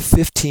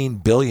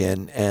 $15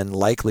 billion and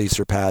likely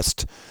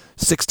surpassed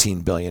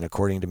 $16 billion,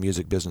 according to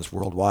Music Business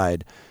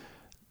Worldwide.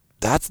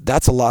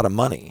 That's a lot of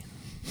money,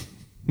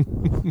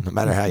 no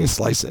matter how you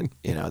slice it.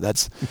 You know,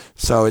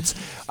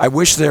 I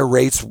wish their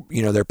rates,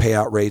 you know, their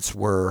payout rates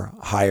were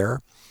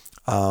higher.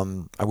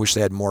 I wish they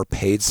had more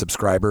paid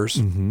subscribers.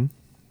 Mm-hmm.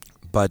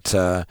 But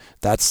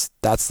that's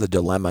the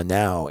dilemma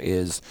now,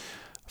 is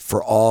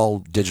for all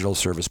digital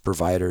service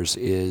providers,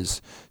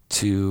 is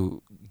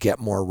to get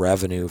more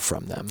revenue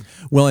from them.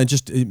 Well, and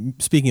just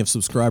speaking of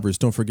subscribers,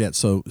 don't forget.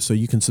 So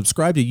you can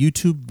subscribe to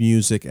YouTube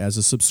Music as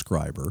a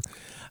subscriber,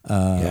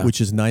 which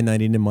is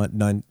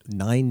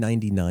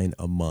 $9.99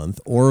 a month,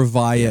 or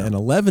via an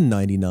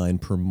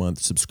 $11.99 per month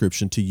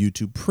subscription to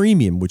YouTube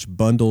Premium, which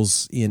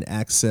bundles in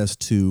access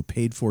to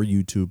paid-for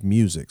YouTube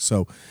Music.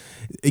 So,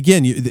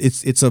 again,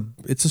 it's a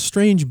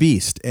strange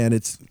beast, and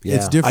it's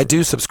different. I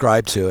do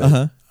subscribe to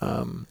it.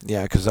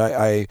 Because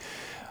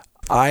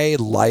I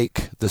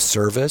like the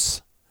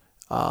service,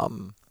 but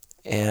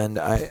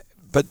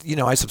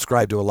I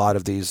subscribe to a lot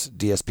of these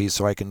DSPs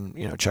so I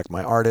can check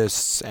my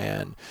artists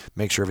and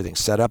make sure everything's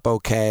set up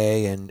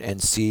okay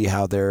and see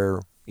how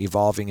they're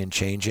evolving and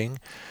changing.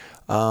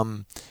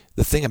 The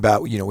thing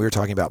about we were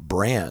talking about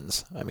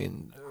brands. I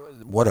mean,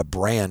 what a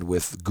brand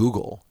with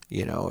Google.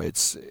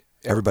 It's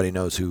everybody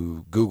knows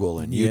who Google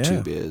and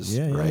YouTube is,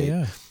 right?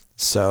 Yeah.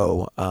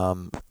 So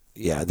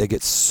they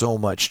get so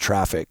much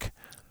traffic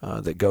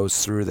that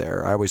goes through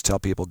there. I always tell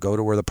people, go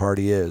to where the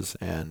party is,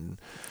 and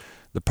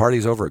the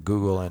party's over at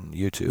Google and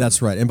YouTube.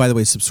 That's right. And by the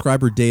way,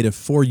 subscriber data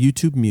for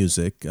YouTube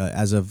Music,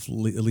 as of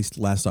at least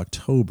last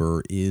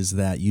October, is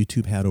that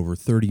YouTube had over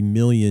 30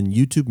 million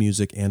YouTube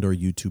Music and or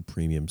YouTube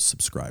Premium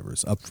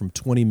subscribers, up from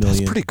 20 million.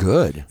 That's pretty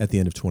good. At the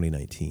end of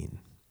 2019.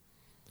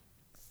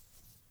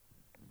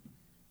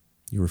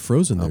 You were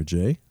frozen there,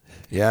 Jay.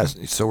 Yeah,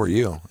 so were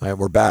you.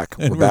 We're back.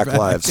 We're back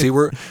live. See,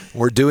 we're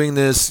doing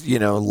this,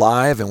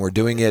 live, and we're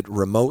doing it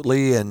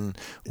remotely, and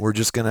we're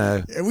just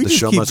gonna. The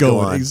show must go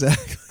on.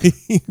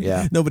 Exactly.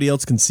 Yeah. Nobody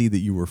else can see that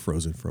you were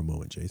frozen for a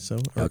moment, Jay. So,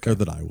 or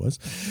that I was.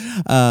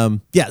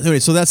 Anyway,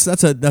 so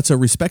that's a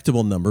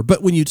respectable number.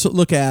 But when you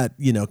look at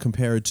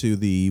compared to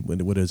the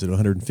what is it,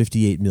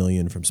 158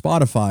 million from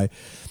Spotify,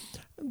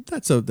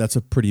 that's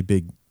a pretty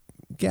big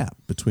gap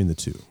between the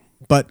two.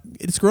 But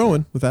it's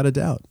growing, without a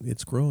doubt.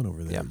 It's growing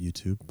over there at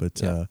YouTube.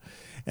 But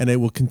and it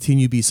will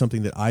continue to be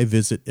something that I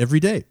visit every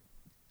day.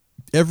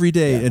 Every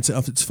day. Yeah.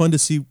 It's fun to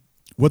see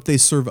what they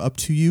serve up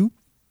to you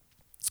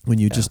when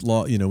you just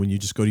when you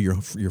just go to your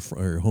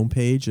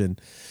homepage, and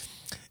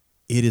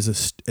it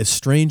is a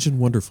strange and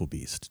wonderful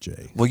beast,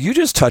 Jay. Well, you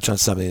just touched on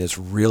something that's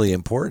really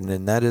important,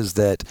 and that is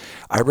that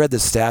I read the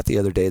stat the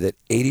other day that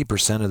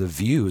 80% of the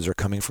views are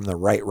coming from the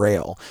right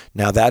rail.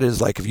 Now, that is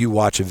like if you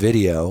watch a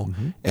video,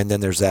 and then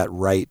there's that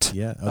right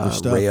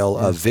rail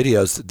of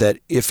videos that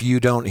if you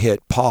don't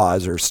hit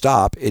pause or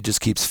stop, it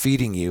just keeps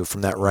feeding you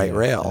from that right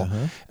rail.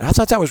 And I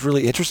thought that was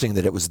really interesting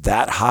that it was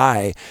that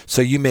high.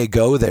 So you may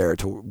go there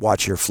to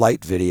watch your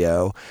flight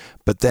video,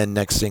 but then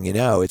next thing you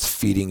know, it's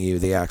feeding you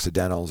the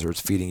accidentals or it's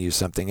feeding you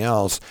something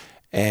else.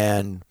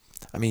 And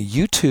I mean,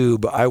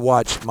 YouTube, I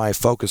watch my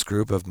focus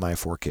group of my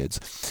 4 kids.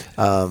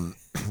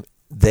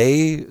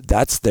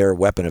 That's their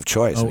weapon of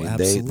choice. Oh, I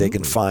mean, they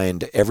can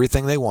find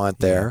everything they want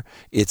there.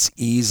 It's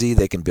easy.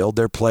 They can build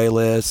their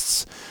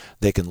playlists.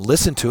 They can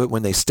listen to it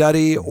when they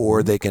study,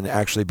 or they can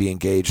actually be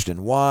engaged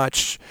and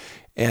watch.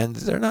 And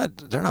they're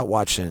not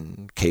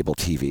watching cable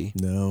TV.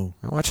 No.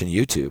 They're watching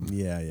YouTube.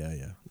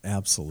 Yeah.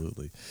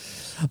 Absolutely.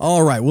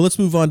 All right. Well, let's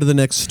move on to the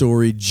next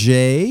story,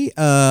 Jay.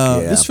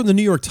 This is from the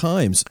New York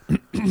Times.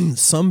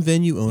 Some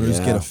venue owners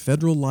get a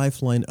federal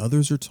lifeline.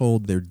 Others are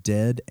told they're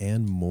dead,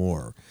 and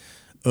more.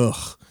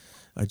 Ugh.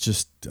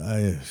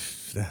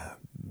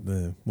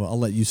 Well, I'll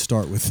let you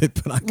start with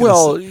it. But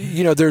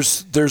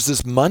there's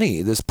this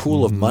money, this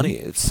pool of money.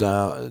 It's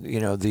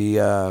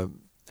the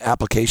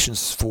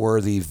applications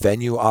for the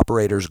Venue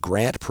Operators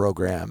Grant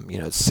Program.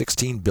 It's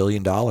 $16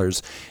 billion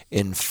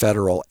in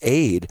federal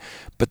aid,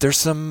 but there's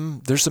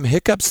some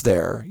hiccups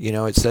there.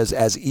 It says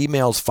as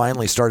emails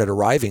finally started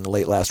arriving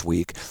late last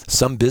week,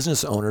 some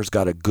business owners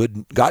got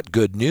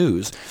good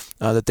news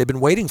that they've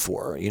been waiting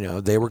for.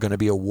 They were going to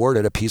be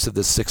awarded a piece of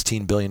this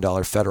 $16 billion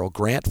federal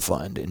grant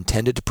fund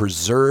intended to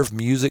preserve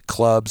music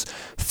clubs,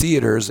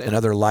 theaters, and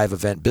other live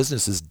event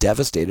businesses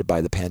devastated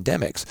by the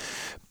pandemics.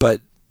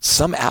 But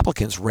some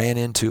applicants ran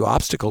into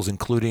obstacles,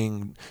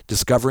 including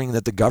discovering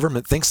that the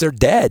government thinks they're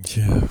dead.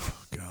 Oh,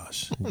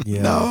 gosh.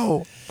 Yeah.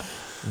 No.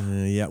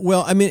 Yeah.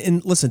 Well, I mean,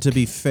 and listen, to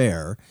be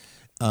fair,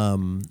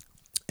 and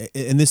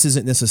this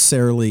isn't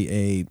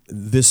necessarily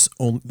it's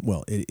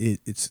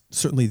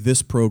certainly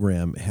this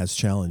program has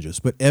challenges,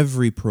 but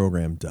every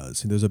program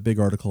does. And there's a big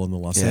article in the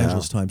Los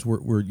Angeles Times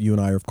where you and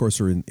I, of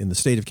course, are in the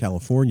state of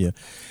California,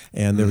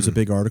 and there was a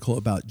big article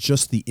about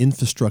just the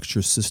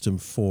infrastructure system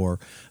for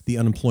the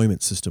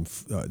unemployment system,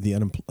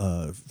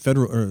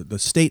 federal or the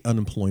state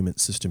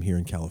unemployment system here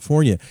in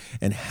California,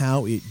 and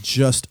how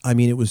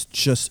it was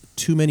just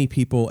too many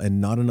people and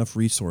not enough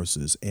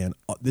resources. And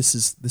this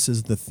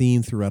is the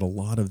theme throughout a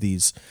lot of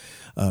these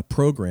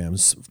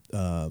programs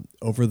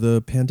over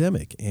the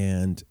pandemic,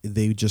 and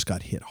they just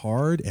got hit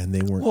hard, and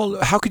they weren't.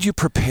 Well, how could you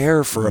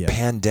prepare for a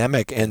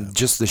pandemic and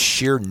just the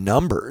sheer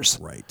numbers?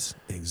 Right,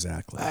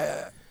 exactly.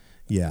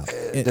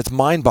 That's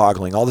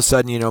mind-boggling. All of a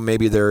sudden,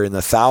 maybe they're in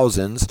the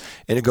thousands,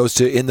 and it goes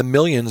to in the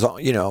millions,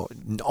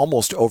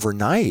 almost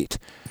overnight.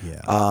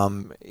 Yeah.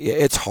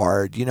 It's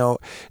hard.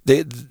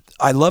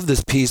 I love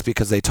this piece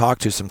because they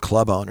talked to some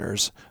club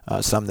owners,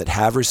 some that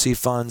have received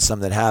funds, some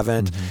that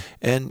haven't.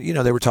 And,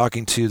 they were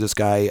talking to this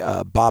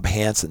guy, Bob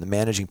Hansen, the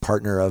managing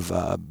partner of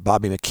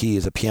Bobby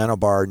McKee's, a piano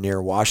bar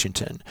near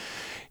Washington.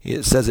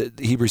 It says that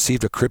he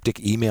received a cryptic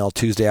email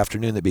Tuesday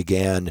afternoon that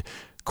began,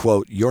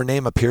 quote, "Your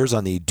name appears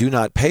on the do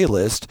not pay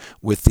list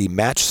with the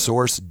match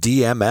source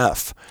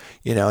DMF."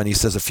 And he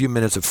says a few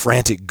minutes of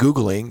frantic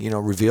Googling,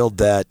 revealed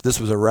that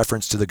this was a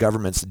reference to the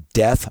government's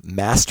death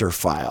master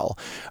file,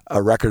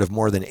 a record of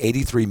more than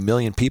 83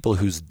 million people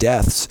whose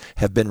deaths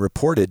have been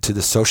reported to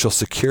the Social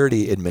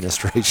Security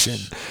Administration.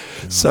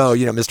 So,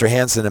 Mr.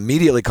 Hansen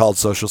immediately called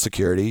Social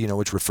Security,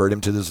 which referred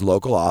him to his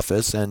local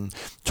office and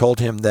told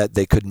him that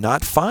they could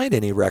not find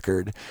any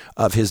record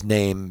of his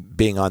name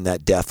being on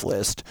that death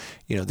list.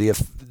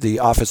 The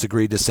office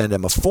agreed to send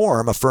him a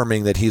form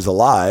affirming that he's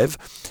alive,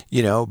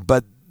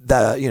 but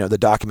the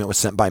document was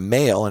sent by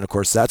mail, and of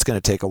course that's going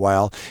to take a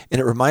while.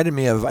 And it reminded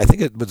me of, I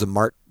think it was a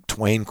Mark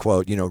Twain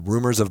quote,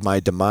 rumors of my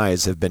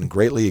demise have been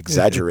greatly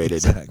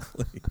exaggerated.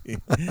 Exactly.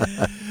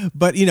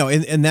 But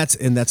and that's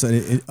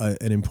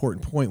an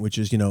important point, which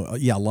is a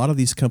lot of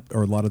these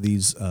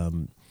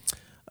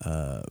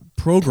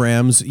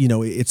programs,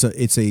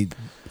 it's a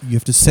you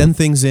have to send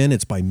things in.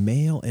 It's by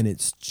mail, and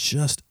it's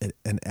just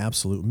an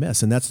absolute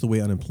mess. And that's the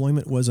way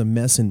unemployment was a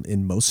mess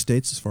in most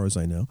states, as far as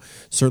I know.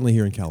 Certainly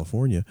here in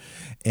California,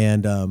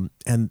 and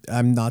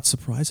I'm not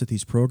surprised that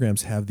these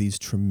programs have these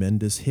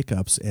tremendous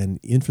hiccups and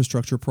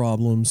infrastructure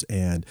problems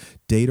and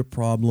data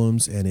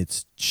problems, and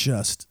it's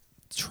just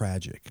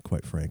tragic,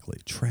 quite frankly,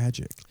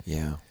 tragic.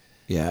 Yeah.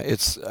 Yeah,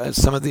 it's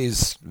some of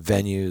these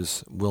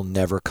venues will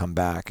never come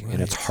back, right.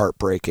 And it's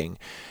heartbreaking.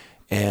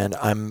 And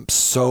I'm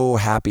so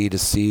happy to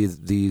see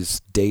these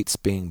dates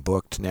being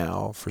booked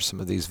now for some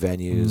of these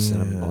venues.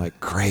 Yeah. And I'm like,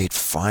 great,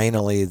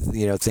 finally,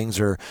 things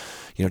are,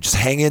 just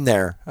hang in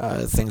there.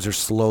 Things are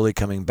slowly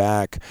coming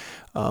back.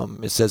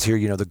 It says here,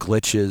 the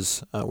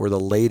glitches were the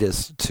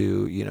latest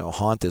to,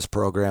 haunt this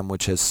program,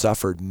 which has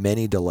suffered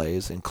many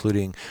delays,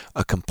 including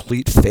a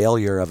complete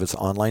failure of its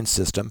online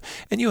system.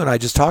 And you and I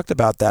just talked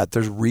about that.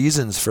 There's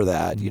reasons for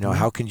that.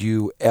 How can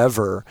you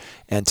ever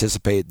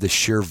anticipate the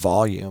sheer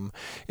volume?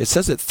 It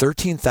says that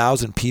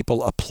 13,000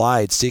 people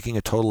applied, seeking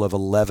a total of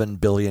 $11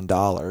 billion.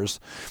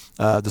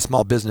 The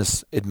Small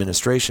Business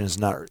Administration has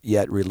not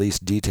yet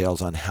released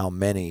details on how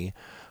many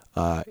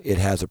it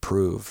has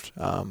approved,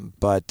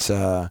 but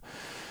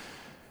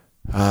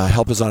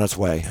help is on its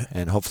way,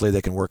 and hopefully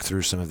they can work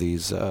through some of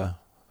these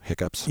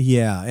hiccups.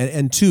 Yeah,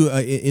 and two,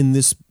 in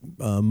this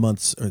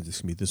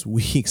this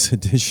week's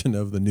edition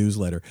of the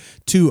newsletter,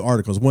 2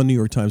 articles, one New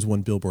York Times,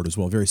 one Billboard as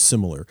well, very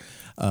similar,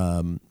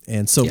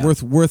 and so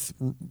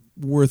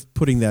worth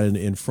putting that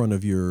in front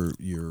of your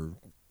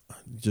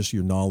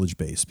knowledge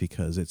base,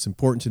 because it's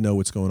important to know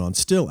what's going on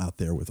still out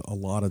there with a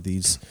lot of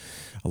these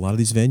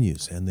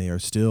venues, and they are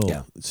still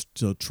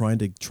trying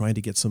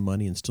to get some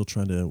money and still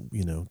trying to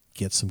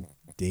get some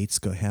dates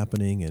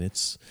happening, and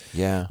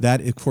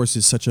that of course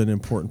is such an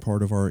important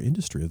part of our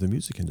industry, of the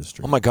music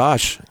industry. Oh my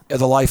gosh,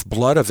 the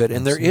lifeblood of it.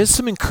 And there is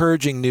some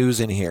encouraging news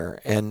in here,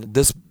 and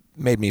this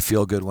made me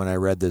feel good when I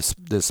read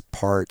this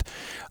part.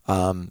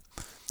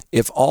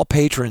 If all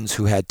patrons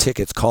who had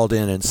tickets called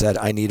in and said,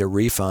 "I need a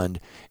refund,"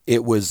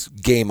 it was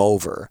game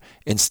over.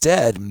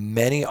 Instead,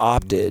 many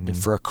opted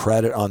for a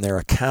credit on their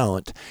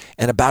account,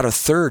 and about a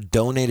third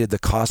donated the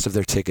cost of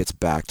their tickets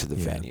back to the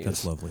venues.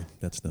 That's lovely.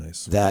 That's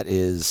nice. That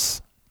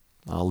is,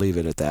 I'll leave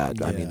it at that.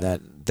 Yeah. I mean,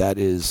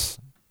 that's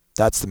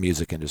the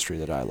music industry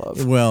that I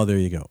love. Well, there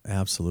you go.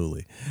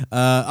 Absolutely.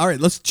 All right,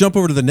 let's jump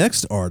over to the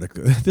next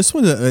article. This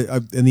one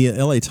in the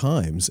LA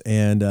Times,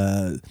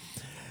 and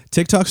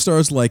TikTok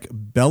stars like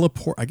Bella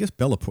Poarch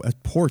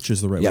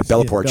is the right word.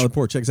 Bella Poarch. Bella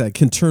Poarch, exactly.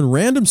 Can turn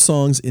random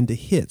songs into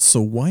hits, so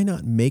why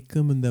not make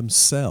them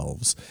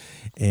themselves?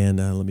 And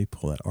let me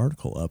pull that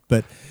article up.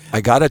 But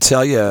I got to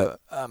tell you,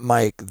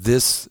 Mike,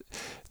 this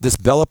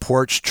Bella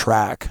Poarch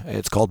track,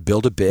 it's called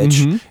Build a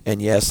Bitch,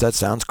 and yes, that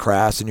sounds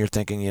crass, and you're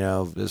thinking,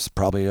 this is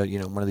probably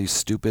one of these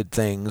stupid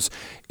things.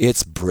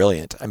 It's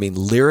brilliant. I mean,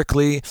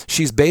 lyrically,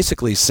 she's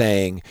basically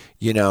saying,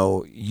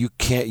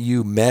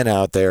 you men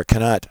out there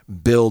cannot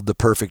build the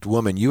perfect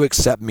woman. You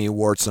accept me,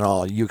 warts and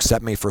all. You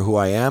accept me for who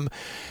I am.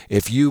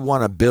 If you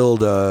want to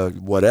build a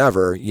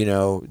whatever,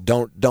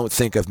 don't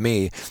think of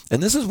me.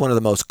 And this is one of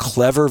the most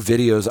clever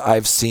videos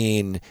I've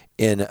seen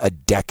in a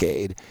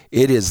decade.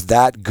 It is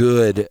that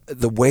good.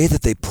 The way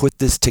that they put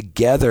this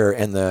together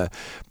and the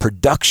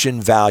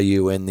production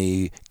value and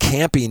the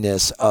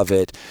campiness of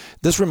it.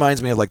 This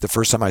reminds me of like the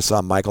first time I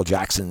saw Michael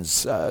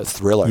Jackson's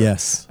Thriller.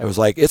 Yes. I was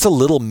like, it's a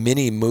little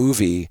mini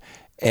movie.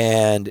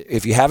 And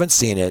if you haven't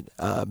seen it,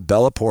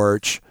 Bella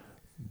Poarch,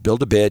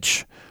 Build a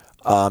Bitch.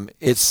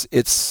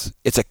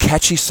 It's a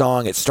catchy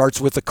song. It starts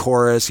with the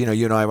chorus. You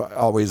know, I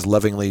always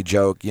lovingly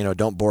joke,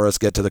 don't bore us,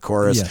 get to the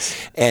chorus.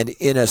 Yes. And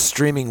in a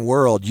streaming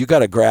world, you got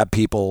to grab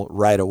people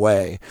right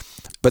away.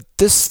 But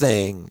this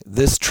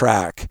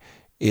track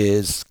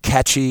is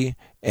catchy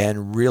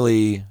and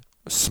really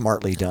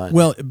smartly done.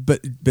 Well,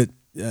 but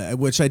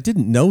which I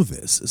didn't know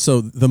this.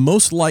 So the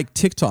most liked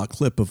TikTok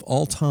clip of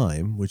all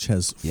time, which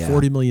has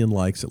 40 million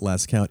likes at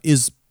last count,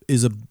 is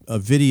a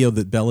video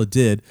that Bella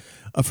did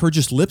of her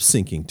just lip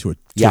syncing to a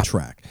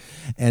track.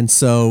 And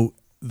so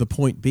the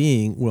point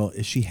being, well,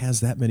 if she has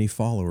that many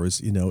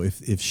followers,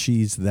 if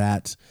she's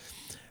that,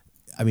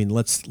 I mean,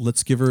 let's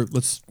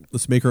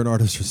make her an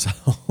artist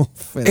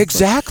herself.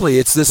 Exactly.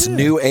 It's this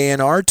new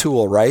A&R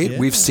tool, right? Yeah.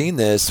 We've seen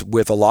this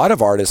with a lot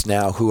of artists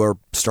now who are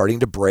starting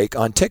to break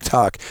on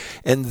TikTok.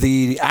 And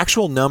the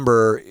actual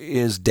number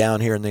is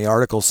down here in the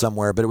article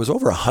somewhere, but it was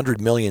over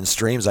 100 million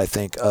streams, I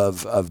think,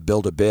 of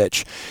Build a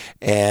Bitch.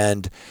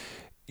 And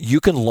you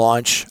can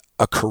launch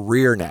a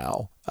career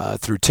now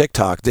through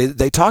TikTok.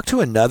 They talked to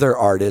another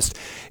artist.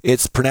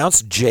 It's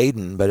pronounced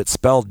Jaden, but it's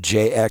spelled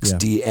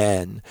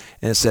JXDN.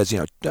 And it says,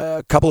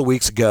 a couple of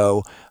weeks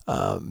ago,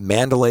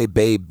 Mandalay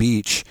Bay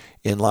Beach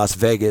in Las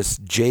Vegas,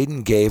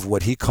 Jaden gave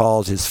what he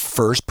calls his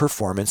first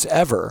performance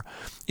ever.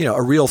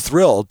 A real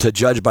thrill to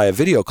judge by a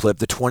video clip.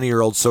 The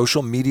 20-year-old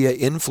social media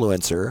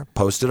influencer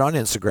posted on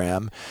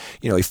Instagram.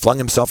 He flung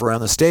himself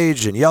around the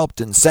stage and yelped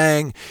and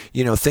sang,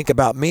 think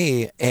about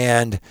me.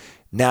 And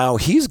now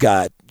he's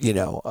got,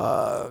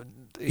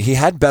 he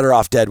had Better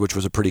Off Dead, which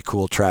was a pretty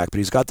cool track, but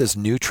he's got this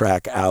new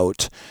track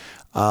out,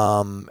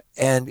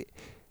 and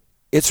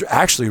it's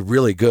actually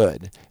really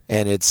good.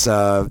 And it's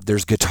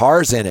there's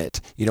guitars in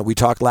it. We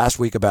talked last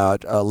week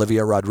about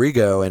Olivia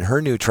Rodrigo and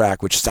her new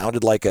track, which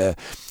sounded like a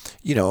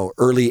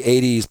early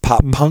 80s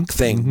pop punk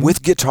thing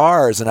with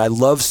guitars, and I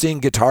love seeing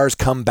guitars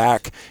come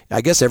back.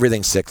 I guess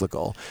everything's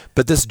cyclical,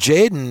 but this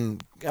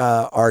Jaden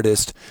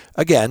artist,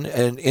 again,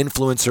 an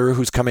influencer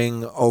who's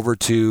coming over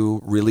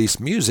to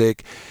release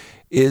music,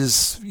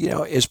 is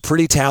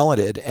pretty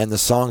talented, and the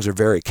songs are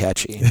very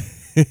catchy.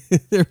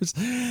 There's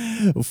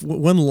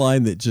one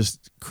line that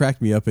just cracked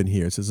me up in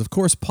here. It says, "Of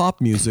course, pop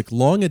music,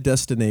 long a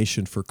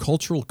destination for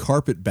cultural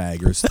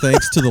carpetbaggers,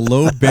 thanks to the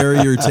low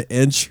barrier to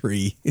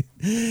entry."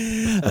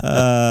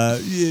 It's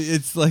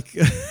like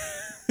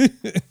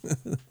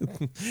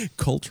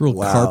cultural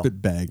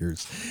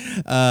carpetbaggers.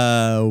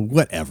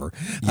 Whatever.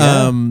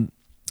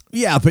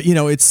 Yeah. But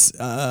it's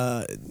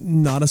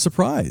not a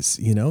surprise.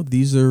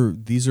 These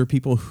are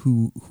people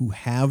who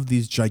have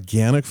these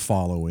gigantic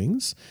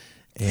followings,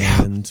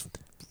 and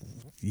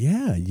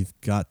you've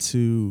got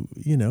to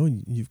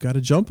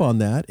jump on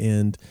that.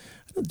 And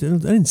I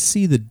didn't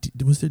see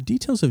was there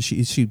details of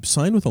is she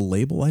signed with a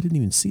label? I didn't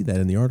even see that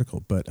in the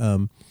article. But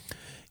I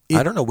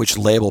don't know which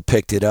label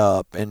picked it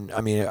up, and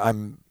I mean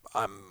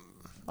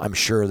I'm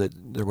sure that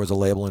there was a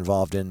label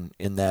involved in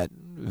that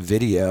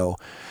video.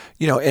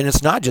 And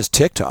it's not just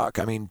TikTok.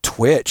 I mean,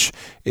 Twitch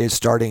is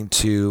starting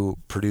to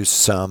produce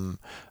some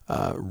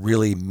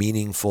really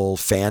meaningful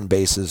fan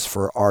bases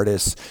for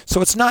artists.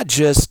 So it's not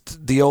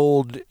just the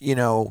old,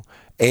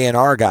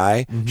 A&R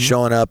guy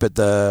showing up at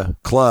the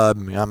club.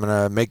 I'm going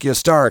to make you a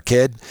star,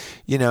 kid.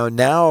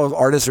 Now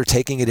artists are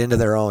taking it into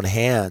their own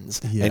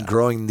hands and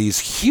growing these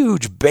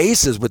huge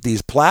bases with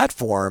these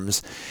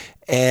platforms.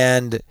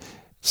 And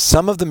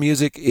some of the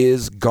music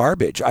is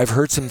garbage. I've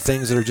heard some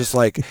things that are just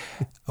like,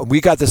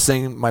 we got this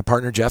thing, my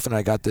partner Jeff and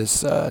I got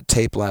this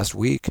tape last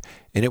week,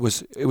 and it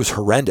was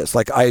horrendous.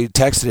 Like, I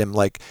texted him,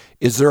 like,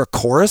 is there a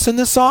chorus in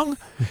this song?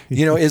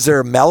 Is there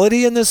a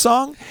melody in this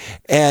song?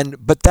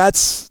 But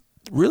that's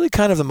really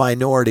kind of the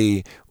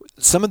minority.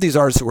 Some of these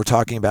artists that we're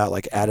talking about,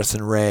 like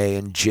Addison Rae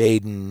and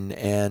Jaden,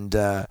 and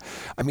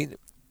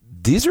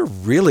these are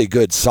really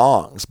good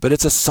songs, but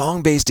it's a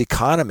song-based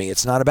economy.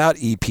 It's not about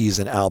EPs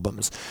and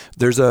albums.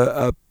 There's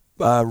a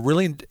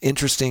really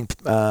interesting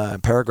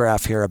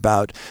paragraph here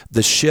about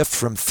the shift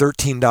from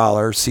 $13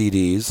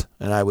 CDs,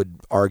 and I would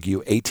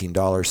argue $18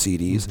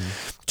 CDs,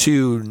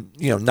 to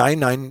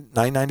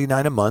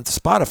 $9.99 a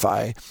month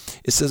Spotify.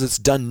 It says it's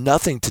done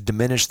nothing to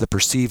diminish the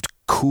perceived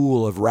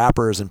cool of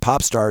rappers and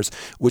pop stars,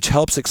 which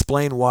helps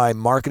explain why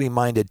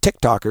marketing-minded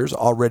TikTokers,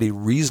 already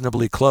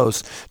reasonably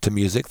close to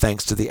music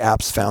thanks to the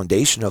app's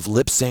foundation of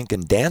lip sync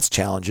and dance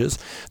challenges,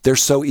 they're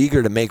so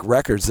eager to make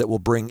records that will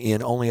bring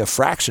in only a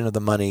fraction of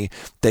the money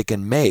they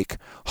can make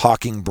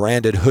hawking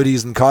branded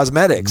hoodies and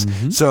cosmetics.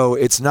 So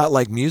it's not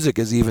like music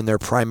is even their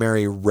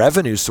primary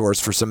revenue source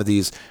for some of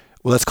these,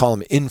 well, let's call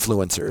them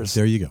influencers.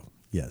 There you go.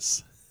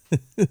 Yes.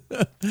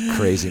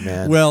 Crazy,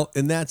 man. Well,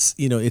 and that's,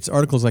 it's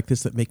articles like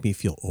this that make me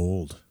feel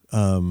old.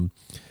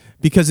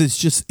 Because it's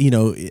just,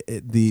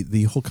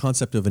 the whole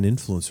concept of an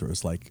influencer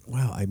is like,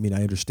 wow, I mean,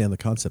 I understand the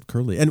concept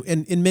clearly. And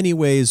in many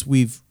ways,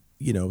 we've,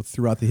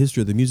 throughout the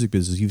history of the music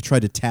business, you've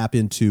tried to tap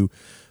into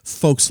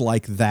folks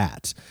like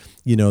that,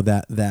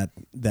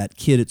 that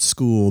kid at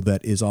school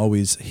that is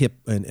always hip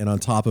and on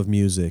top of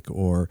music,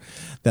 or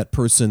that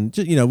person,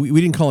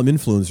 we didn't call them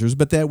influencers,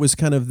 but that was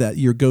kind of that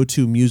your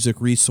go-to music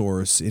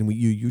resource, and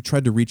you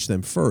tried to reach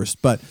them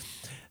first. But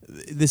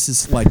this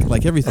is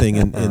like everything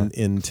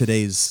in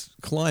today's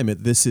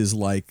climate. This is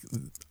like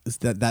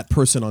that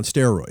person on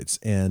steroids,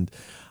 and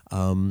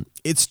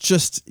it's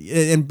just,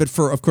 but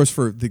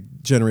for the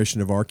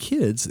generation of our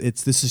kids,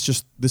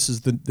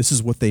 this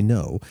is what they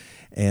know,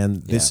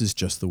 and this is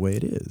just the way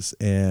it is.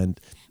 And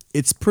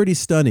it's pretty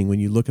stunning when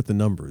you look at the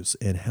numbers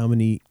and how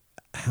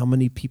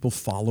many people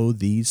follow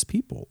these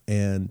people,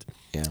 and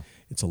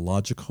it's a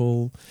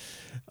logical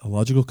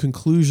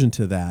conclusion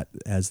to that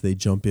as they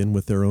jump in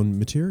with their own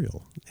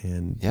material.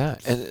 And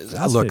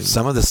look,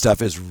 some of the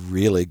stuff is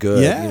really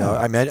good. Yeah. You know,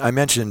 I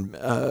mentioned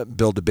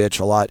Build a Bitch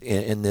a lot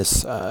in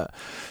this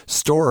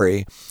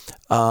story.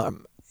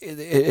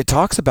 It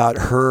talks about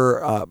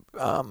her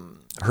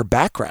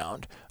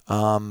background.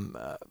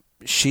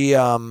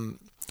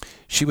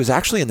 She was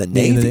actually in the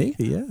Navy.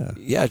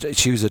 Yeah,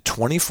 she was a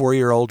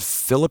 24-year-old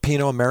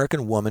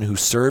Filipino-American woman who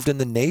served in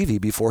the Navy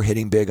before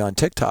hitting big on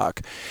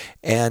TikTok.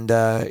 And,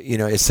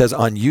 it says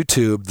on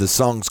YouTube, the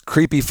song's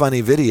creepy,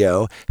 funny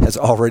video has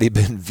already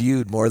been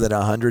viewed more than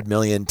 100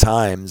 million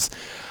times.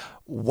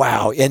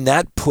 Wow. And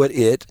that put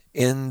it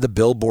in the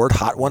Billboard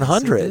Hot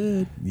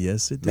 100.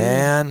 Yes, it did.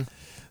 Man.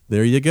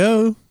 There you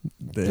go.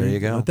 There you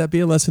go. Let that be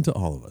a lesson to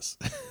all of us.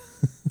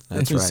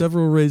 That's There's right.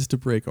 several ways to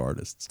break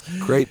artists.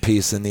 Great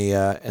piece in the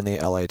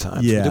LA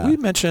Times. Yeah. Did we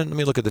mention? Let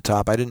me look at the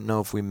top. I didn't know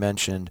if we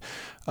mentioned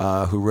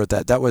who wrote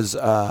that. That was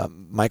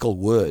Michael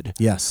Wood.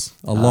 Yes,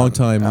 a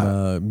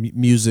longtime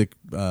music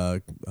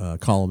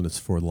columnist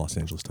for the Los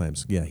Angeles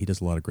Times. Yeah, he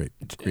does a lot of great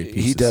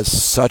pieces. He does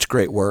such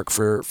great work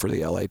for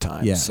the LA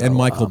Times. Yeah, so, and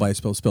Michael by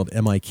spelled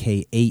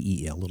Mikael,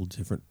 a little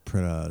different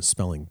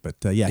spelling, but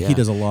he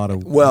does a lot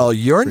of. Well,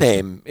 your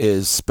name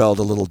is spelled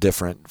a little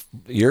different.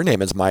 Your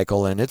name is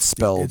Michael, and it's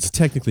spelled. It's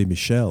technically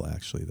Michel,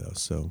 actually, though.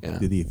 So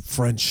the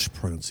French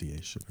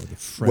pronunciation or the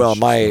French. Well,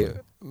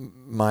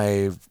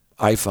 my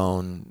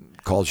iPhone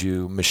calls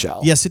you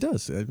Michelle. Yes, it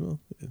does. Well,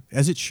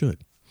 as it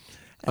should.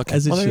 Okay.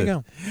 As it well, there should. you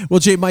go. Well,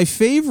 Jay, my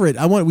favorite.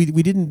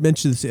 We didn't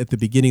mention this at the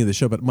beginning of the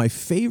show, but my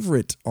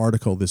favorite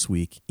article this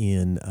week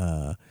in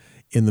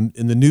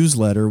the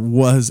newsletter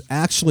was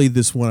actually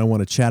this one I want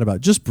to chat about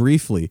just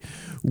briefly,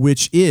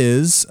 which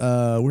is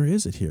where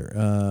is it here?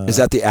 Is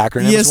that the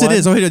acronym? Yes, it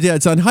is. Oh, yeah,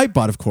 it's on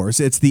Hypebot, of course.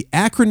 It's the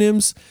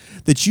acronyms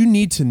that you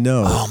need to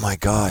know. Oh my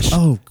gosh!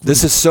 Oh,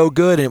 this is so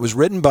good, and it was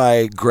written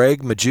by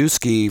Greg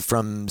Majewski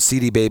from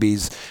CD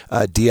Baby's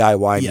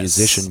DIY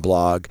musician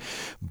blog.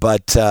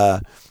 But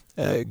go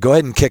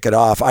ahead and kick it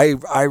off.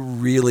 I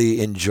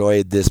really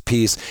enjoyed this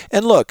piece,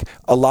 and look,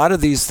 a lot of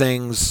these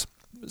things.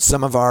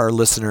 Some of our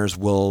listeners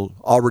will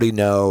already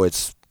know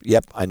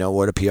I know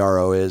what a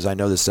PRO is. I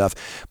know this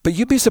stuff. But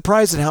you'd be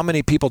surprised at how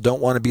many people don't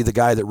want to be the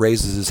guy that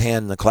raises his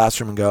hand in the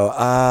classroom and go,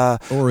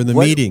 or in the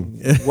meeting.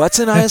 What's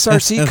an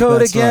ISRC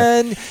code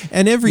again? Right.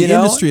 And every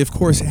industry, of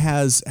course,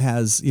 has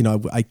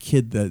I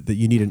kid that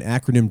you need an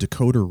acronym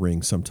decoder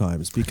ring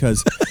sometimes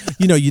because,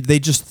 they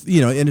just,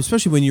 and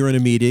especially when you're in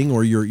a meeting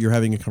or you're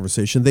having a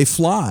conversation, they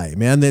fly,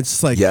 man.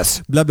 It's like,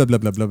 blah, blah, blah,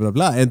 blah, blah, blah,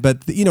 blah.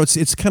 But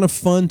it's kind of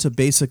fun to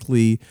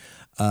basically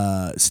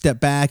step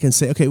back and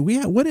say, okay,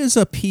 what is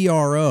a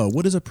PRO?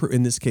 What is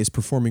in this case,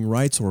 performing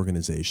rights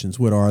organizations?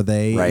 What are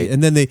they? Right.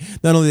 And then they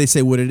not only they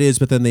say what it is,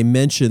 but then they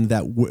mention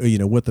that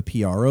what the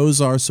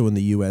PROs are. So in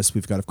the U.S.,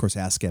 we've got, of course,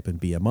 ASCAP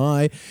and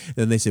BMI. And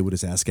then they say, what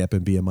does ASCAP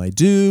and BMI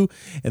do?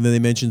 And then they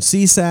mention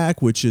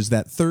CSAC, which is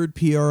that third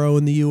PRO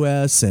in the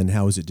U.S. And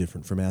how is it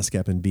different from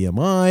ASCAP and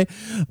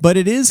BMI? But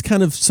it is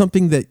kind of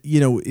something that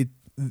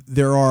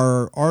there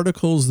are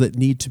articles that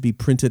need to be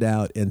printed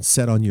out and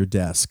set on your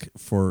desk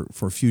for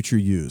future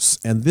use.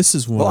 And this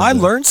is one. Well, I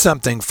learned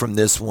something from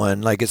this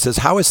one. Like it says,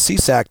 how is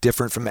CSAC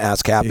different from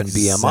ASCAP and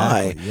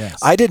BMI? Yes.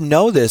 I didn't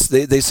know this.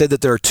 They said that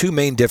there are two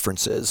main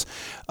differences.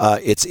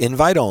 It's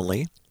invite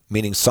only,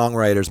 meaning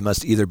songwriters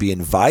must either be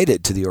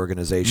invited to the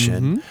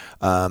organization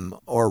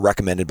or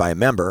recommended by a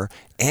member,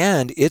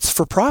 and it's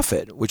for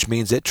profit, which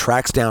means it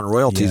tracks down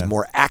royalties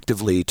more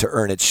actively to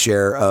earn its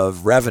share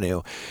of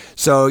revenue.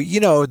 So,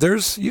 you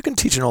can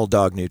teach an old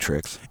dog new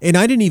tricks. And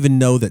I didn't even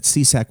know that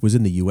CSAC was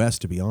in the U.S.,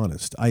 to be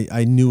honest.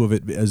 I knew of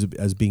it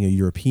as being a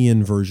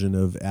European version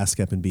of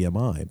ASCAP and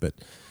BMI,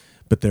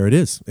 but there it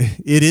is.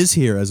 It is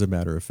here, as a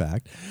matter of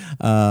fact.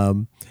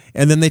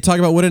 And then they talk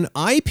about what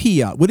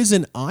is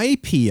an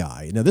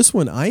IPI. Now, this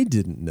one I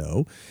didn't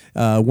know.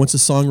 Once a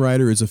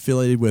songwriter is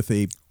affiliated with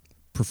a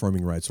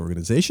performing rights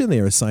organization, they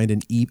are assigned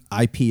an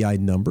IPI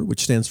number,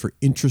 which stands for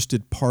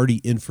Interested Party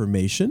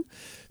Information.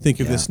 Think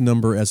of this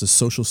number as a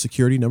social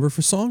security number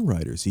for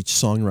songwriters. Each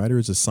songwriter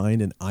is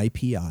assigned an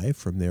IPI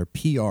from their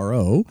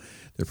PRO,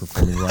 their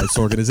performing rights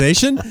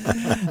organization,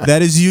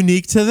 that is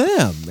unique to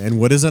them. And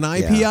what does an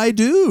IPI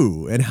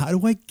do? And how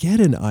do I get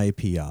an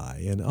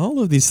IPI? And all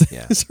of these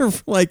things are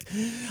like,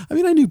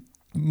 I knew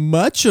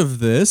much of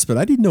this, but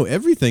I didn't know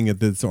everything that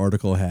this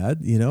article had,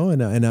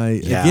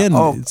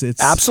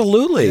 it's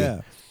absolutely.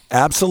 Yeah.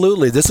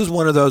 Absolutely. This is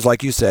one of those,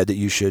 like you said, that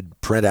you should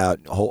print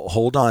out,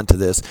 hold on to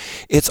this.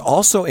 It's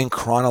also in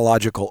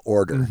chronological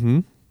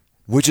order,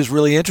 which is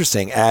really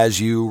interesting.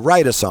 As you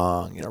write a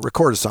song,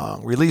 record a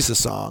song, release a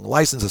song,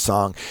 license a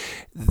song,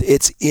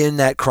 it's in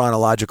that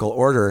chronological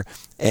order.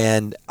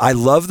 And I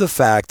love the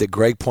fact that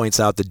Greg points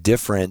out the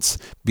difference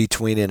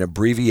between an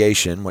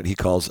abbreviation, what he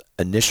calls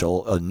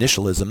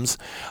initialisms,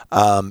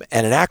 and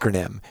an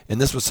acronym.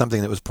 And this was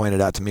something that was pointed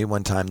out to me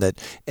one time, that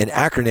an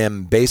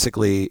acronym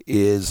basically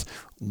is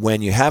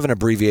when you have an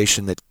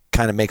abbreviation that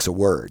kind of makes a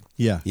word,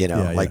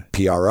 like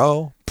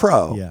PRO,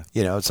 pro,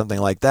 something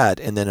like that,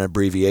 and then an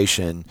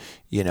abbreviation,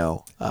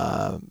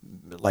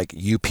 like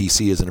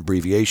UPC is an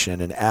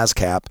abbreviation and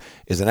ASCAP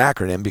is an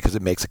acronym because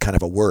it makes it kind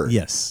of a word.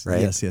 Yes.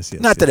 Right? Yes.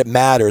 Not that it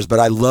matters, but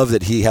I love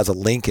that he has a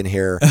link in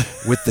here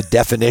with the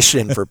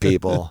definition for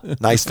people.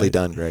 Nicely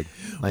done, Greg.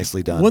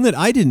 Nicely done. One that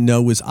I didn't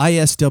know was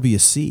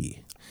ISWC.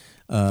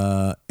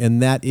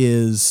 And that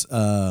is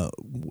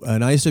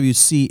an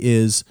ISWC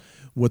is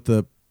what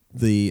the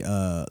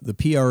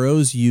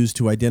PROs use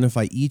to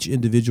identify each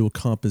individual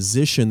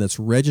composition that's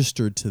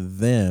registered to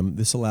them.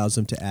 This allows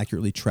them to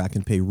accurately track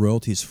and pay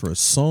royalties for a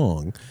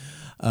song.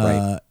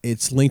 Right.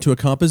 It's linked to a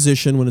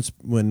composition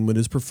when it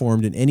is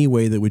performed in any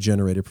way that would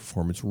generate a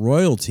performance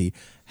royalty.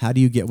 How do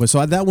you get?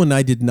 So that one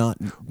I did not.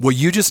 Well,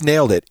 you just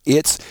nailed it.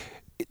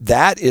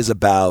 That is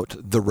about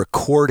the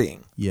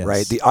recording, yes.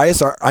 right? The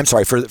ISR, I'm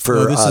sorry, for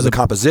the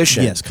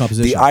composition. Yes,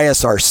 composition. The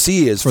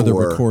ISRC is for the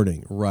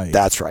recording, right.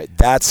 That's right.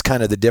 That's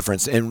kind of the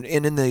difference. And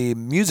in the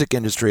music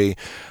industry,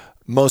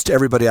 most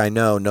everybody I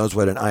know knows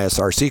what an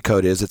ISRC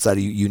code is. It's that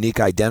unique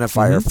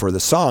identifier for the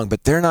song,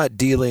 but they're not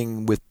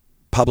dealing with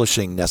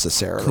publishing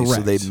necessarily. Correct.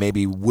 So they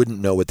maybe wouldn't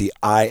know what the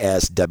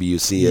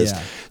ISWC is.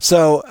 Yeah.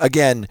 So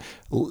again,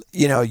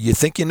 you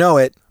think you know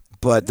it,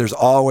 but there's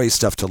always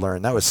stuff to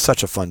learn. That was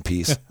such a fun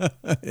piece.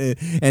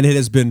 And it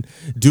has been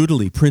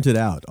doodly printed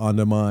out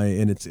onto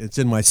and it's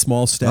in my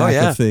small stack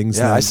of things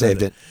I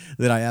saved it.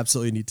 That I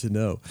absolutely need to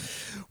know.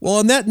 Well,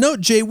 on that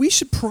note, Jay, we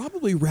should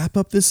probably wrap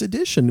up this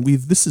edition.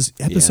 This is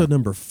episode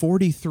number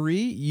 43.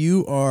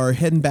 You are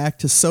heading back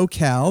to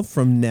SoCal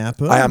from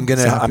Napa. I'm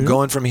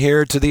going from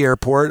here to the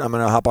airport. I'm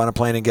going to hop on a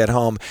plane and get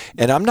home.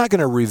 And I'm not going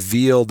to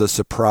reveal the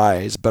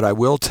surprise, but I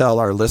will tell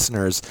our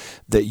listeners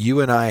that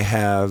you and I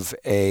have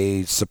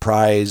a surprise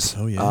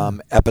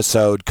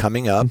episode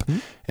coming up,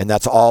 and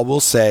that's all we'll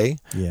say.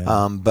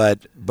 Yeah.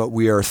 But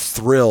we are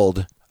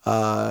thrilled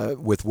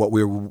with what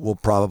we will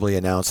probably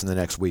announce in the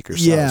next week or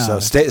so. Yeah. So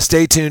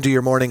stay tuned to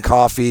Your Morning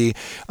Coffee.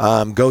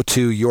 Go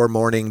to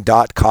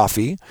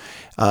yourmorning.coffee.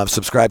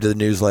 Subscribe to the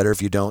newsletter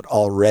if you don't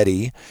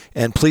already.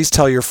 And please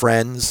tell your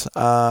friends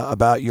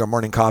about Your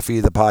Morning Coffee,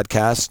 the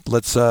podcast.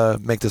 Let's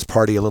make this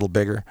party a little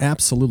bigger.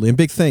 Absolutely. And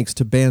big thanks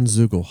to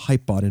Bandzoogle,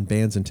 Hypebot, and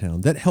Bands in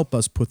Town that help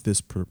us put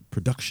this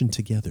production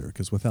together,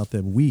 because without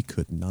them, we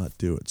could not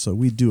do it. So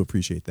we do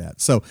appreciate that.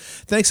 So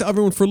thanks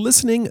everyone for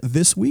listening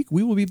this week.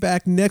 We will be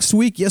back next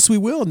week. Yes, we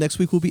will. Next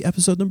week will be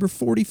episode number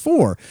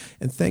 44.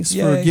 And thanks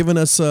for giving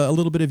us a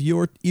little bit of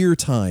your ear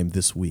time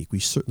this week. We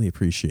certainly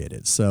appreciate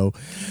it. So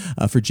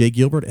for Jay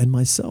Gilbert and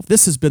myself,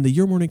 this has been the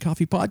Your Morning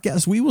Coffee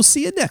Podcast. We will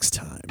see you next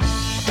time.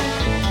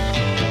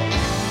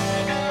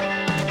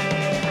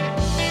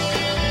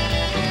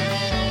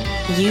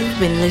 You've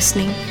been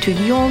listening to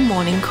Your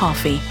Morning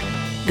Coffee,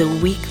 the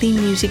weekly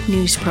music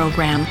news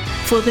program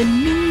for the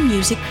new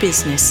music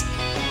business.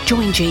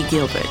 Join Jay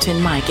Gilbert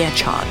and Mike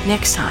Etchart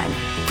next time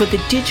for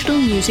the digital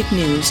music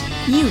news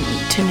you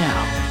need to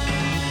know.